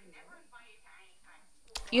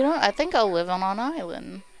 You know, I think I'll live on an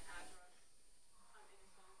island.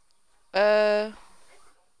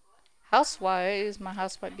 House-wise, my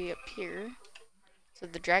house might be up here. So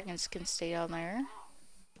the dragons can stay down there.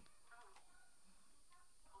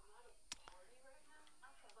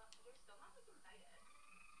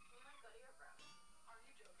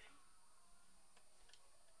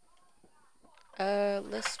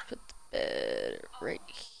 Let's put the bed right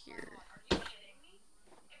here.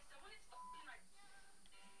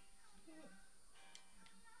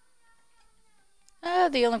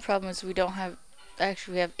 The only problem is we don't have,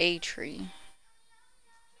 actually we have a tree.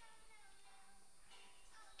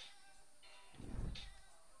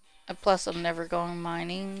 And plus I'm never going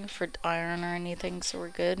mining for iron or anything, so we're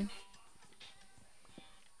good.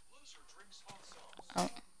 Oh.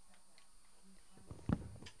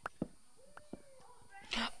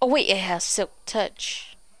 Oh wait, it has silk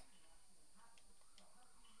touch.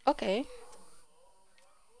 Okay.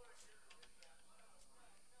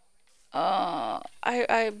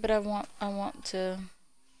 But I want to.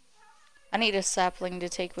 I need a sapling to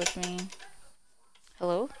take with me.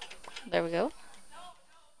 Hello? There we go.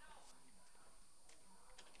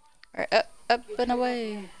 Alright, up and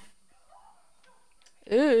away.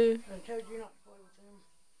 Ooh. There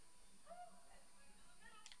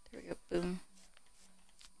we go, boom.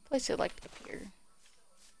 Place it like up here.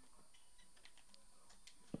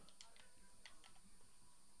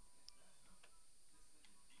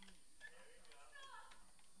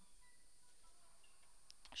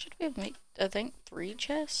 Should we make, I think, 3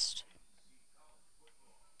 chests?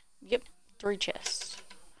 Yep, 3 chests.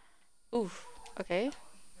 Oof, okay.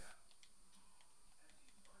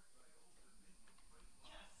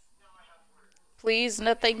 Please,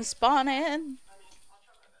 nothing spawning.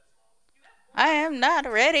 I am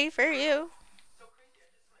not ready for you.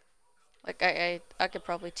 Like, I could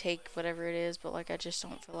probably take whatever it is, but like, I just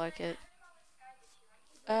don't feel like it.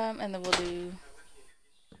 And then we'll do...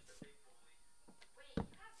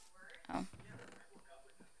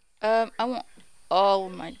 I want all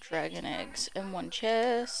of my dragon eggs in 1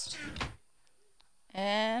 chest.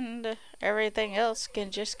 And everything else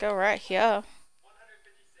can just go right here.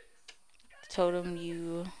 Totem,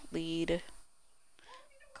 you, lead,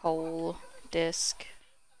 coal, disc.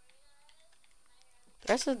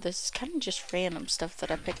 The rest of this is kind of just random stuff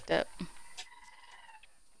that I picked up.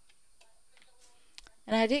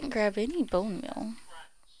 And I didn't grab any bone meal.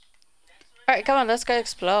 Alright, come on, let's go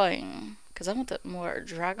exploring. Because I want the more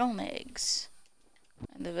dragon eggs.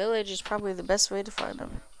 And the village is probably the best way to find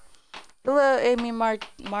them. Hello, Amy Mortez?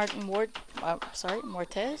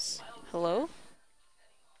 Hello?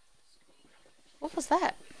 What was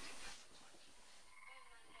that?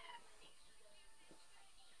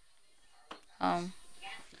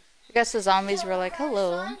 I guess the zombies were like,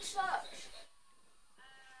 hello.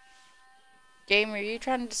 Game, are you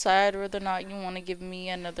trying to decide whether or not you want to give me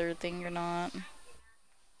another thing or not?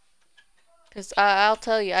 Because I'll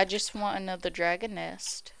tell you, I just want another dragon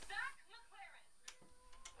nest.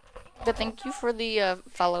 But thank you for the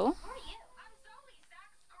follow.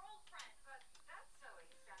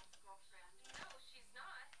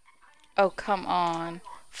 Oh, come on.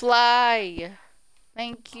 Fly!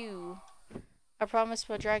 Thank you. I promise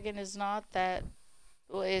my dragon is not that...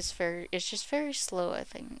 Well, it's just very slow, I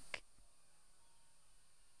think.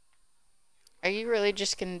 Are you really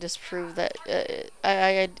just gonna disprove that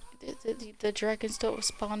the dragons don't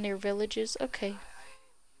spawn near villages? Okay.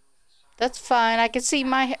 That's fine. I can see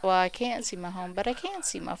my... Well, I can't see my home, but I can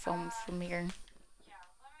see my phone from here.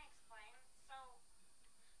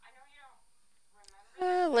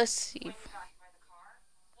 Let's see.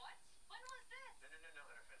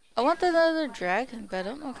 I want another dragon, but I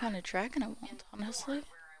don't know what kind of dragon I want, honestly.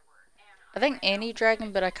 I think any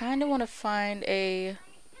dragon, but I kind of want to find a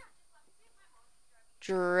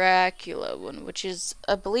Dracula one, which is,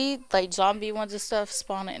 I believe, like zombie ones and stuff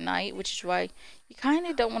spawn at night, which is why you kind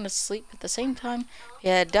of don't want to sleep at the same time.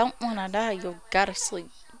 Yeah, don't want to die, you gotta sleep,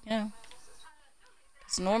 you know.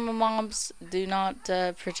 Because normal mobs do not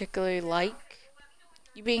particularly like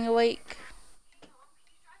you being awake.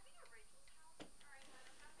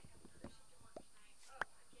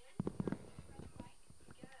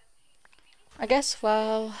 I guess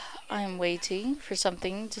while I'm waiting for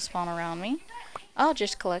something to spawn around me, I'll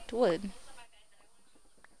just collect wood.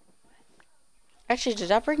 Actually,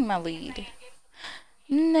 did I bring my lead?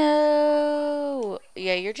 No!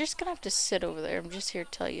 Yeah, you're just gonna have to sit over there. I'm just here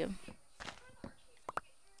to tell you.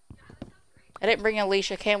 I didn't bring a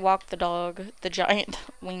leash. I can't walk the dog. The giant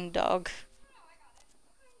winged dog.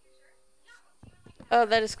 Oh,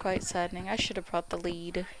 that is quite saddening. I should have brought the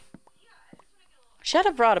lead. Should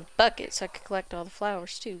have brought a bucket so I could collect all the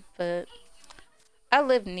flowers too, but I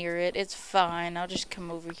live near it. It's fine. I'll just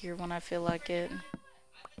come over here when I feel like it.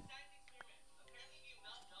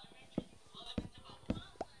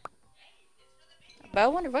 But I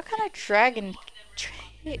wonder what kind of dragon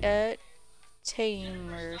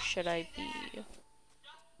tamer should I be?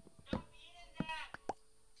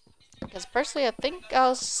 Because personally, I think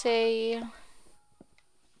I'll say...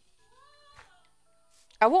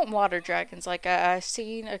 I want water dragons. Like, I've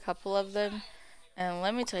seen a couple of them. And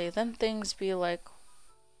let me tell you, them things be like...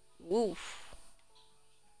 Woof.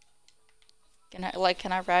 Can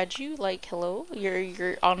I ride you? Like, hello?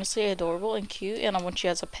 You're honestly adorable and cute, and I want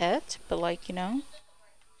you as a pet. But, like, you know...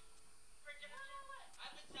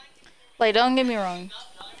 Like, don't get me wrong.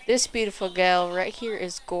 This beautiful gal right here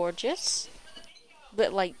is gorgeous.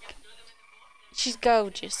 But, like... She's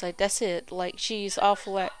gorgeous. Like, that's it. Like, she's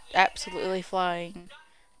awful at absolutely flying.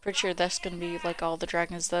 Pretty sure that's gonna be like all the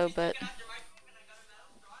dragons though, but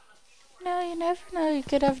no, you never know. You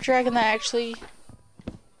could have a dragon that actually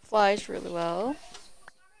flies really well.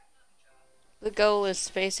 The goal is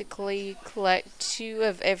to basically collect 2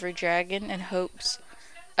 of every dragon in hopes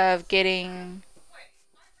of getting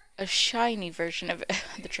a shiny version of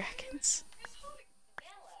the dragons.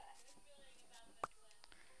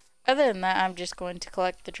 Other than that, I'm just going to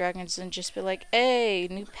collect the dragons and just be like, hey,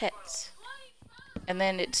 new pets. And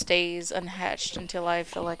then it stays unhatched until I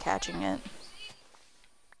feel like hatching it.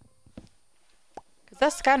 Because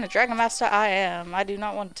that's the kind of dragon master I am. I do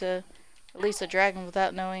not want to release a dragon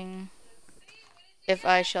without knowing if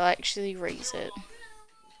I shall actually raise it.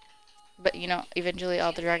 But, you know, eventually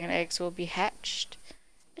all the dragon eggs will be hatched.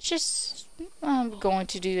 It's just, I'm going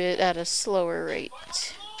to do it at a slower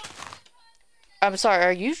rate. I'm sorry,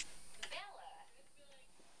 are you...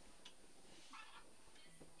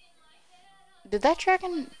 Did that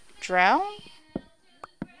dragon drown?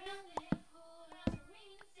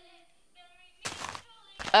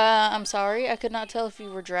 I'm sorry. I could not tell if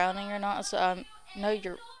you were drowning or not, so, no,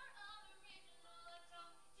 you're...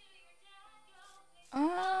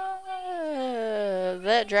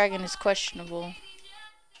 That dragon is questionable.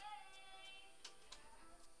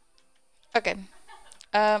 Okay.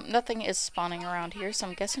 Nothing is spawning around here, so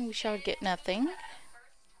I'm guessing we shall get nothing.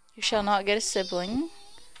 You shall not get a sibling.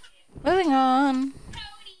 Moving on.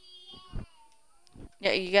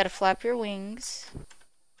 Yeah, you gotta flap your wings.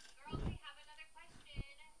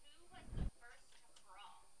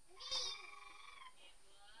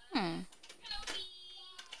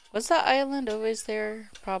 Was that island always there?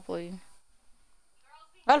 Probably.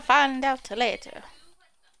 I'll find out later.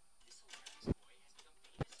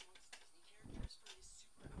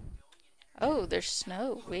 Oh, there's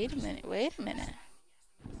snow. Wait a minute, wait a minute.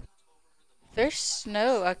 If there's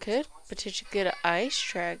snow, I could potentially get an ice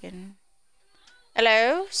dragon.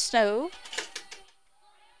 Hello, snow.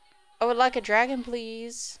 I would like a dragon,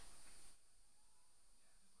 please.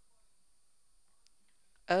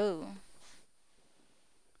 Oh.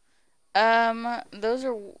 Hi.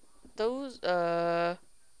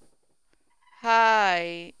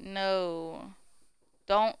 No.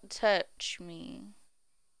 Don't touch me.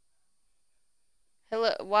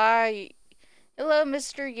 Hello, why? Hello,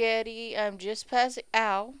 Mr. Yeti. I'm just passing.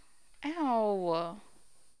 Ow. Ow.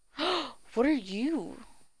 What are you?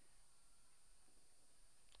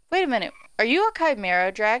 Wait a minute. Are you a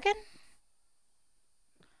chimera dragon?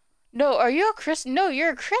 No, are you a No,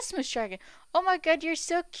 you're a Christmas dragon. Oh my god, you're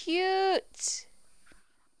so cute.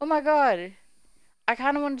 Oh my god. I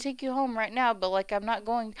kind of want to take you home right now, but like I'm not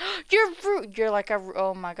going. You're rude. You're like a.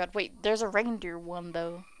 Oh my god. Wait, there's a reindeer one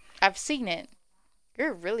though. I've seen it.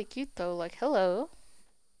 You're really cute though. Like hello.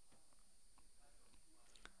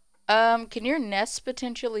 Can your nest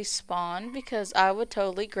potentially spawn? Because I would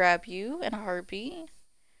totally grab you in a heartbeat.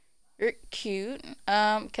 You're cute.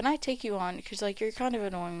 Can I take you on? Because like you're kind of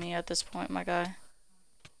annoying me at this point, my guy.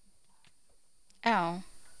 Ow.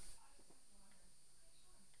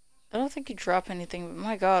 I don't think you drop anything, but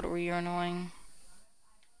my god, were you annoying.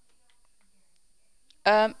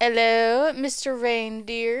 Hello, Mr.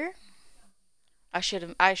 Reindeer. I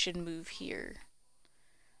should move here.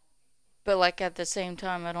 But like at the same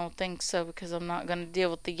time, I don't think so because I'm not gonna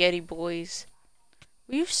deal with the Yeti boys.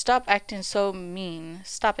 Will you stop acting so mean?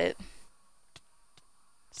 Stop it.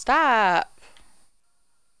 Stop.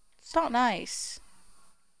 It's not nice.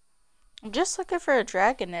 I'm just looking for a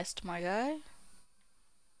dragon nest, my guy.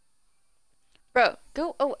 Bro,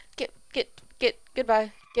 go. Oh,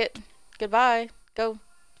 goodbye. Goodbye. Go.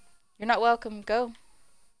 You're not welcome. Go.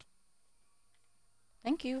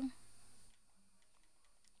 Thank you.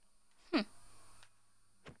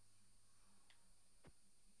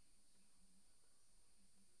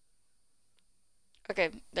 Okay,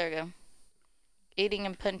 there we go. Eating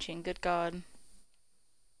and punching, good god.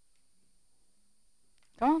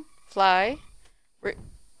 Come on, fly. Oh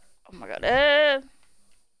my god.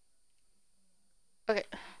 Okay.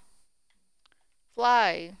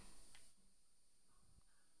 Fly.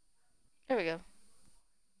 There we go.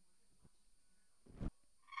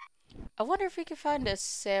 I wonder if we could find a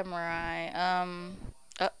samurai.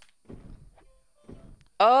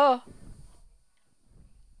 Oh.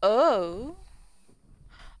 Oh.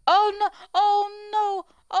 Oh no! Oh no!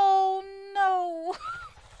 Oh no!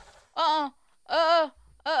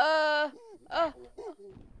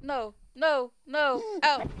 No! No! No!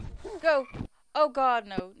 Out! Go! Oh God!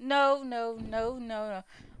 No! No! No! No! No!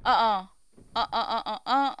 No!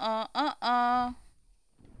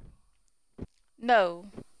 No!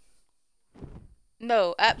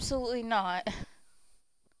 No! Absolutely not!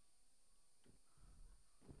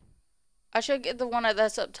 I should get the one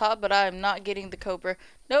that's up top, but I am not getting the cobra.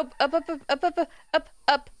 Nope. Up, up, up, up, up, up, up,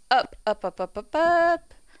 up, up, up, up, up, up,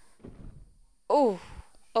 up. Oh.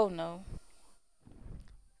 Oh no.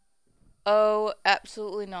 Oh,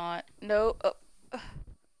 absolutely not. No. Oh.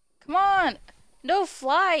 Come on. No,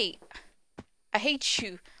 fly. I hate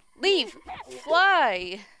you. Leave.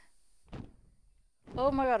 Fly.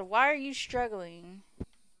 Oh my god, why are you struggling?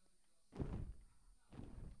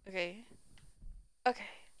 Okay. Okay.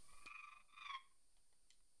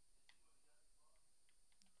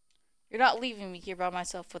 You're not leaving me here by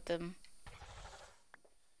myself with them.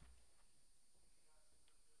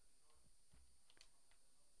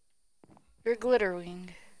 You're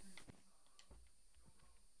glittering.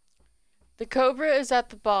 The cobra is at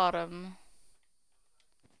the bottom.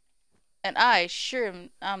 And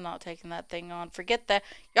I'm not taking that thing on. Forget that.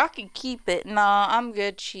 Y'all can keep it. Nah, I'm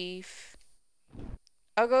good, Chief.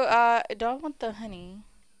 I'll go, do I want the honey?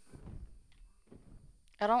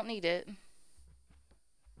 I don't need it.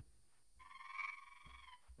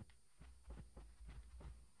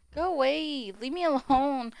 Go away. Leave me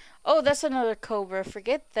alone. Oh, that's another cobra.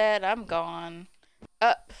 Forget that. I'm gone.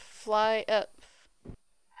 Up. Fly up.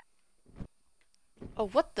 Oh,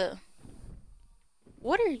 what the?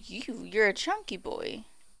 What are you? You're a chunky boy.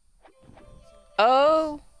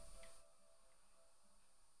 Oh.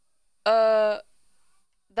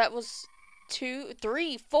 That was 2,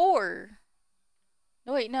 3, 4.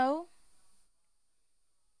 No, wait, no.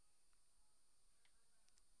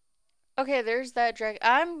 Okay, there's that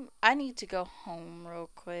dragon. I need to go home real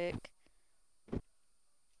quick.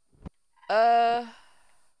 Go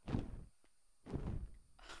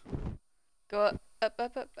up.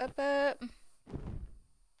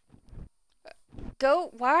 Go.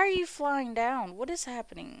 Why are you flying down? What is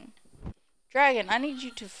happening? Dragon, I need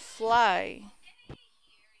you to fly.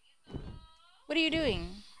 What are you doing?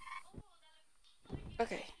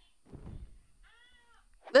 Okay.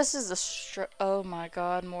 This is a oh my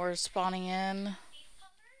god, more spawning in.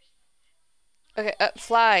 Okay,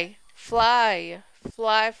 fly. Fly.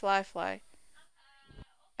 Fly, fly, fly.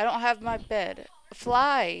 I don't have my bed.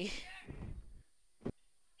 Fly.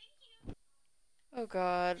 Oh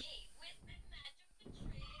god.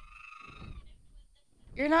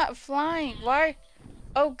 You're not flying. Why?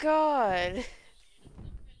 Oh god.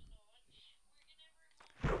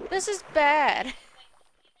 This is bad.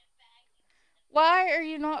 Why are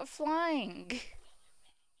you not flying?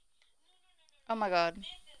 Oh my god.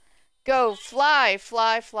 Go, fly,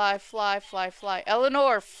 fly, fly, fly, fly, fly.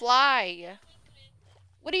 Eleanor, fly.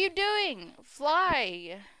 What are you doing?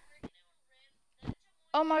 Fly.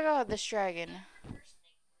 Oh my god, this dragon.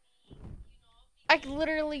 I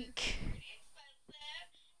literally...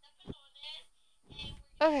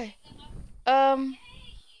 Okay. Why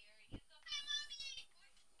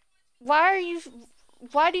are you...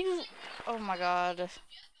 Why do you... Oh my god.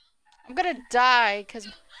 I'm gonna die, because...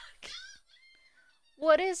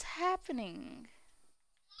 What is happening?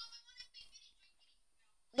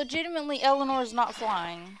 Legitimately, Eleanor's not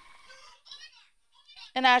flying.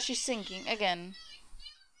 And now she's sinking again.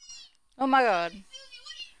 Oh my god.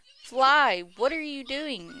 Fly. What are you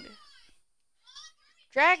doing?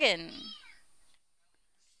 Dragon.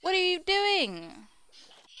 What are you doing?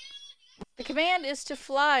 The command is to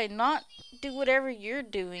fly, not do whatever you're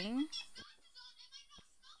doing.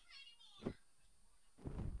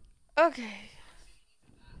 Okay.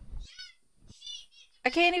 I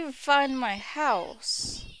can't even find my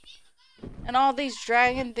house. And all these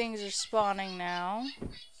dragon things are spawning now.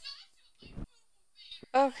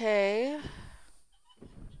 Okay.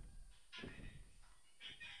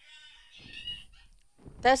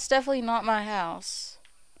 That's definitely not my house.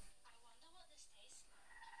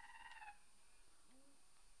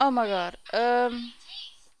 Oh my god.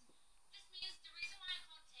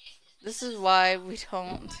 This is why we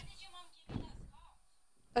don't.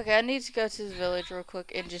 Okay, I need to go to the village real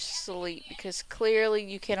quick and just sleep, because clearly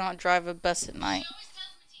you cannot drive a bus at night.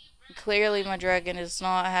 Clearly my dragon is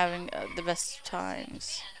not having the best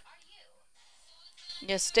times.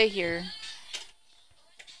 Yeah, stay here.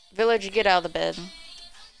 Villager, get out of the bed.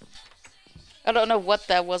 I don't know what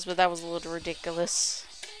that was, but that was a little ridiculous.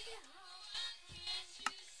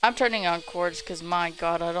 I'm turning on cords because, my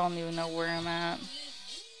god, I don't even know where I'm at.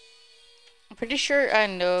 I'm pretty sure I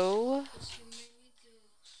know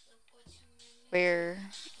where.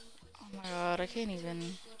 Oh my god, I can't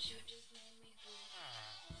even.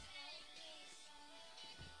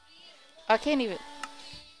 I can't even.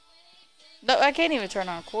 No, I can't even turn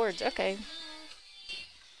on cords. Okay.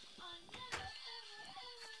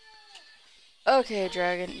 Okay,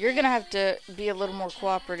 dragon. You're gonna have to be a little more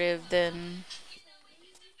cooperative than...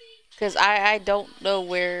 Because I don't know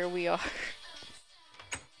where we are.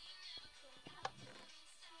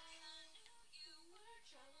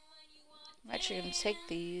 I'm actually gonna take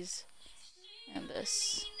these. And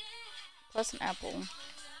this. Plus an apple.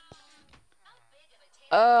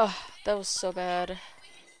 Ugh, that was so bad.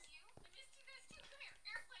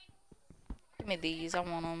 Give me these. I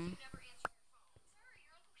want them.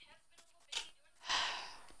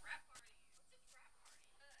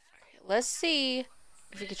 Let's see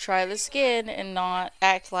if we could try this again and not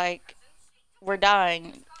act like we're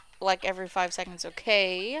dying like every 5 seconds,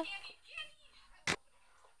 okay?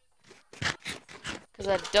 Because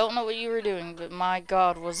I don't know what you were doing, but my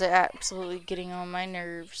god, was it absolutely getting on my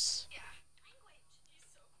nerves.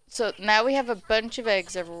 So now we have a bunch of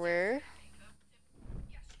eggs everywhere.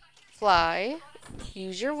 Fly.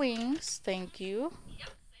 Use your wings. Thank you.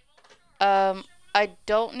 I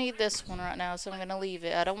don't need this one right now, so I'm going to leave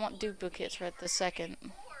it. I don't want duplicates right this second.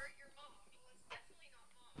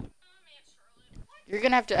 You're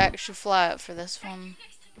going to have to actually fly up for this one.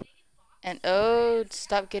 And oh,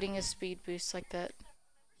 stop getting a speed boost like that.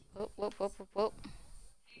 Whoop, whoop, whoop, whoop, whoop.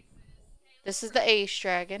 This is the Ace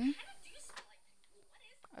Dragon.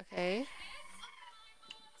 Okay.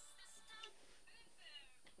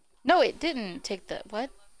 No, it didn't take the... What?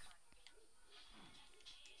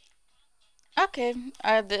 Okay.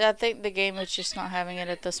 I think the game is just not having it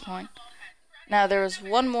at this point. Now, there was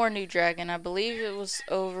one more new dragon. I believe it was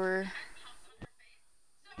over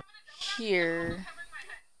here.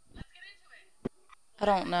 I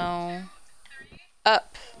don't know.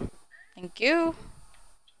 Up. Thank you.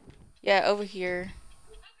 Yeah, over here.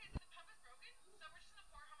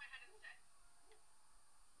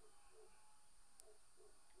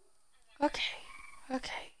 Okay.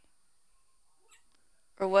 Okay.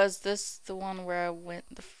 Or was this the one where I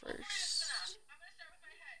went the first?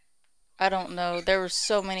 I don't know. There were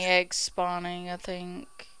so many eggs spawning, I think.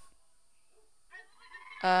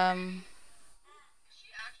 I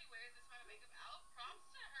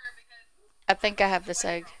think I have this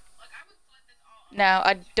egg. Now,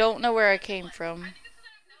 I don't know where I came from,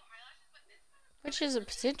 which is a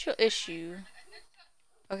potential issue.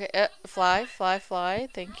 Okay, fly, fly, fly.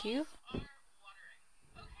 Thank you.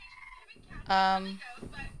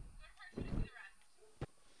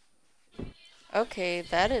 Okay,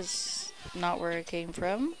 that is not where I came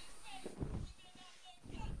from.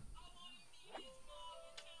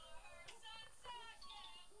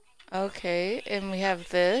 Okay, and we have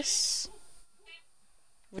this,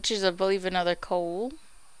 which is, I believe, another coal.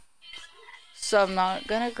 So I'm not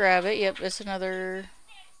gonna grab it. Yep, it's another.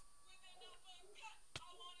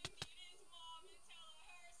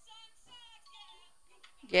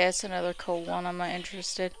 Yeah, it's another coal one. I'm not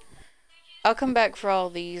interested. I'll come back for all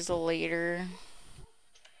these later.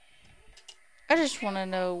 I just want to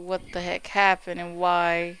know what the heck happened and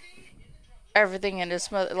why everything in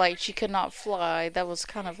this mother, like, she could not fly. That was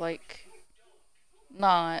kind of like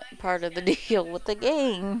not part of the deal with the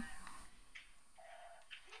game.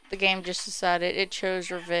 The game just decided it chose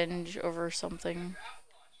revenge over something.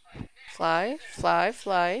 Fly, fly,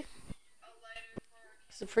 fly.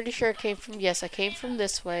 So pretty sure it came from, yes, I came from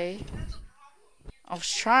this way. I was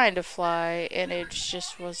trying to fly and it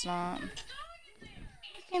just was not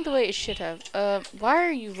working the way it should have. Why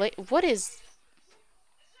are you late? What is...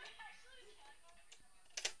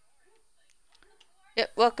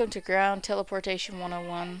 Yep, welcome to Ground Teleportation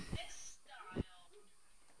 101.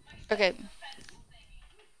 Okay.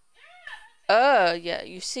 Yeah,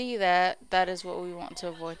 you see that. That is what we want to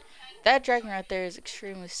avoid. That dragon right there is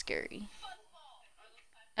extremely scary.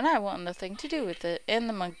 And I want nothing to do with it. And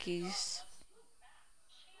the monkeys.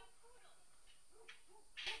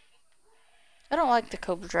 I don't like the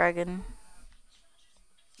Cobra Dragon.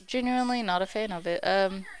 Genuinely not a fan of it.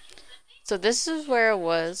 So this is where I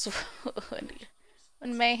was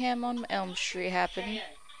when Mayhem on Elm Street happened.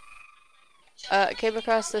 Came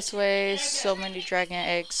across this way, so many dragon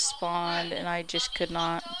eggs spawned, and I just could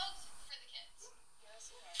not.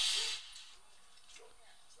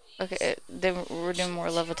 Okay, then we're doing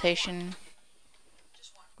more levitation.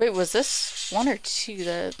 Wait, was this one or two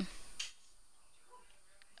that...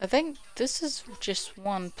 I think this is just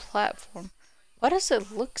one platform. Why does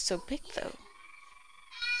it look so big, though?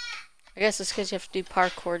 I guess it's because you have to do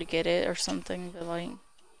parkour to get it or something, but like...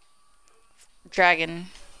 Dragon.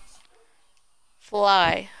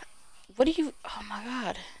 Fly. What do you... Oh my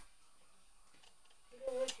god.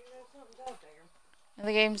 And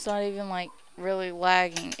the game's not even like really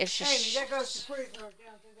lagging. It's just...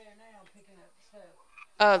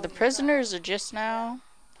 Oh, the prisoners are just now?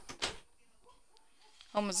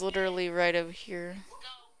 Home is literally right over here.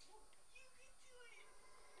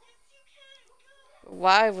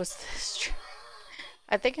 Why was this...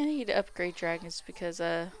 I think I need to upgrade dragons because,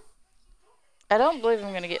 I don't believe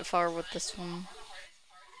I'm gonna get far with this one.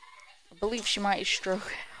 I believe she might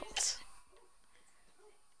stroke out.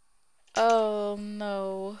 Oh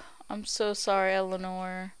no. I'm so sorry,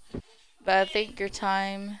 Eleanor. But I think your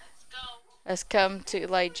time has come to,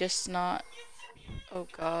 like, just not... Oh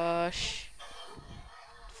gosh.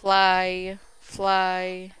 Fly.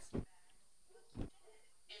 Fly.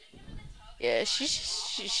 Yeah,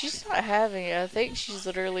 she's not having it. I think she's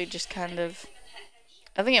literally just kind of...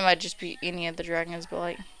 I think it might just be any of the dragons, but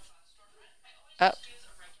like... Up.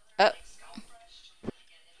 Up.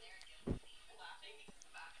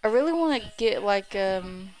 I really want to get like,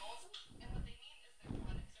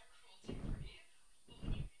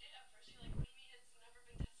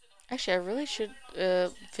 Actually, I really should,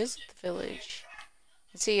 visit the village.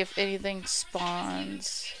 And see if anything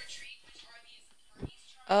spawns.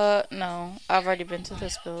 No. I've already been to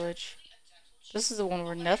this village. This is the one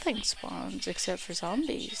where nothing spawns except for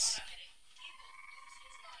zombies.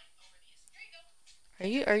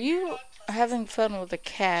 Are you having fun with a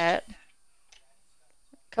cat?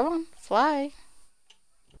 Come on, fly.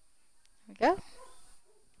 There we go.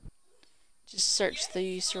 Just search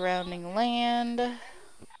the surrounding land.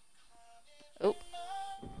 Oh.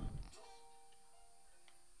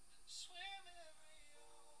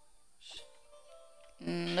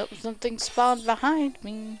 Nope, something spawned behind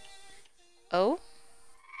me. Oh?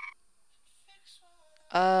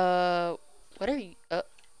 What are you?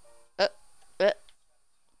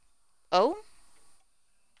 Oh?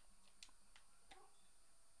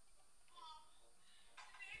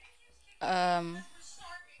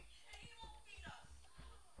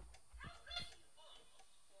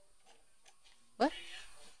 What?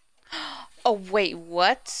 Oh, wait,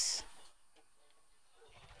 what?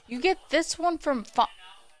 You get this one from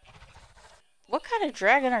What kind of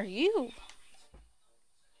dragon are you?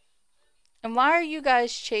 And why are you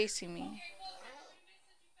guys chasing me?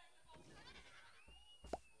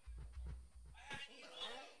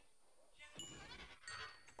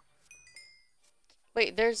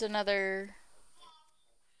 Wait, there's another...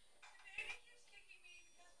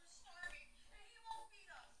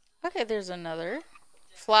 Okay, there's another.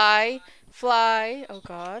 Fly. Fly. Oh,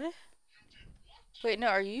 God. Wait, no,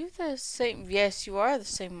 are you the same? Yes, you are the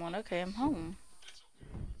same one. Okay, I'm home.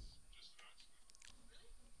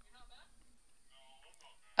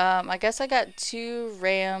 I guess I got two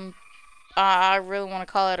I really want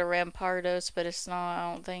to call it a Rampardos, but it's not,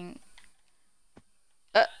 I don't think.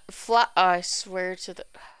 Fly. I swear to the...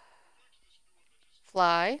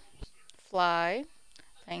 Fly. Fly.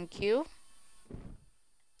 Thank you.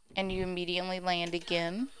 And you immediately land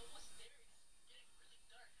again.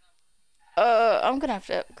 I'm gonna have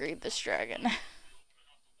to upgrade this dragon.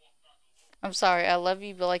 I'm sorry, I love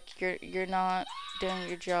you, but like you're not doing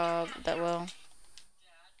your job that well.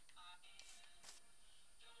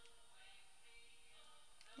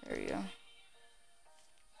 There you go.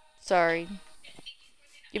 Sorry.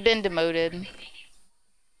 You've been demoted.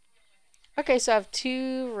 Okay, so I have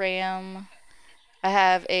two ram. I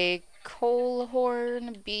have a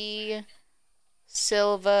Coalhorn, bee,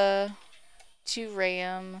 Silva, two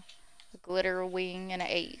ram, a glitter wing, and an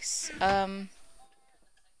ace. And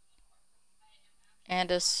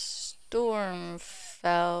a storm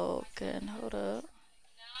falcon. Hold up.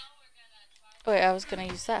 Oh, wait, I was gonna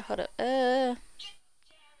use that. Hold up.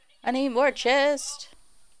 I need more chest.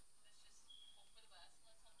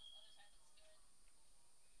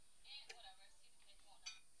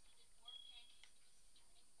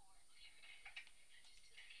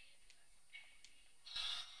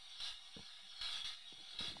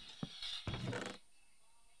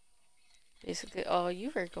 Basically, all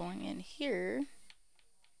you are going in here.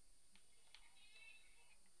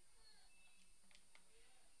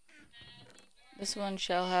 This one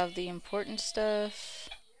shall have the important stuff.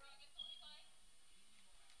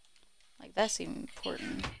 Like, that's even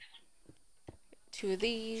important. Two of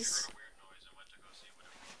these.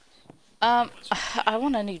 I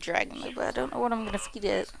want a new dragon, but I don't know what I'm gonna feed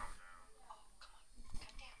it.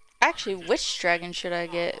 Actually, which dragon should I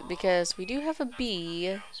get? Because we do have a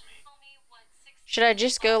bee. Should I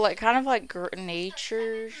just go like kind of like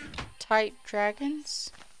nature type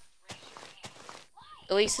dragons?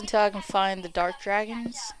 At least until I can find the dark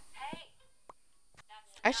dragons.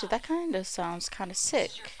 Actually, that kind of sounds kind of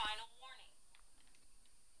sick.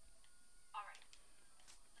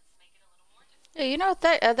 Yeah, you know what,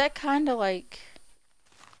 that kind of like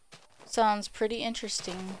sounds pretty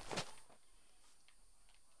interesting.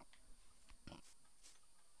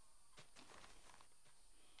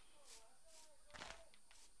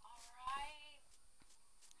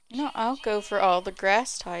 No, I'll go for all the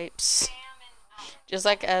grass types. Just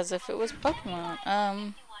like as if it was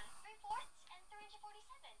Pokemon.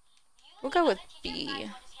 We'll go with B.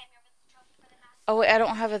 Oh wait, I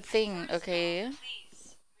don't have a thing. Okay.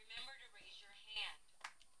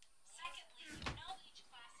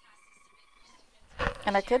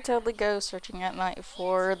 And I could totally go searching at night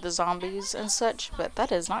for the zombies and such, but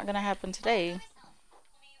that is not gonna happen today.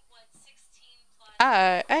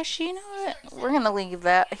 Actually, you know what? We're gonna leave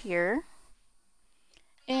that here.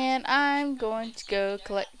 And I'm going to go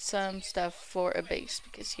collect some stuff for a base,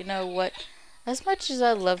 because you know what? As much as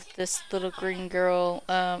I love this little green girl,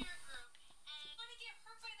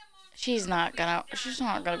 she's not gonna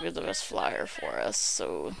be the best flyer for us,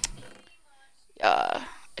 so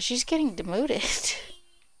she's getting demoted.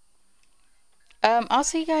 I'll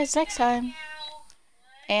see you guys next time.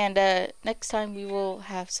 And next time we will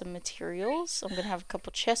have some materials. I'm gonna have a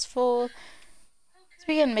couple chests full to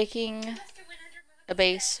begin making a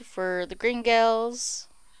base for the green gals.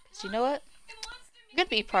 Because you know what? I'm gonna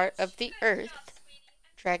be part of the Earth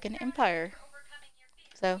Dragon Empire.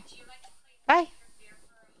 So, bye.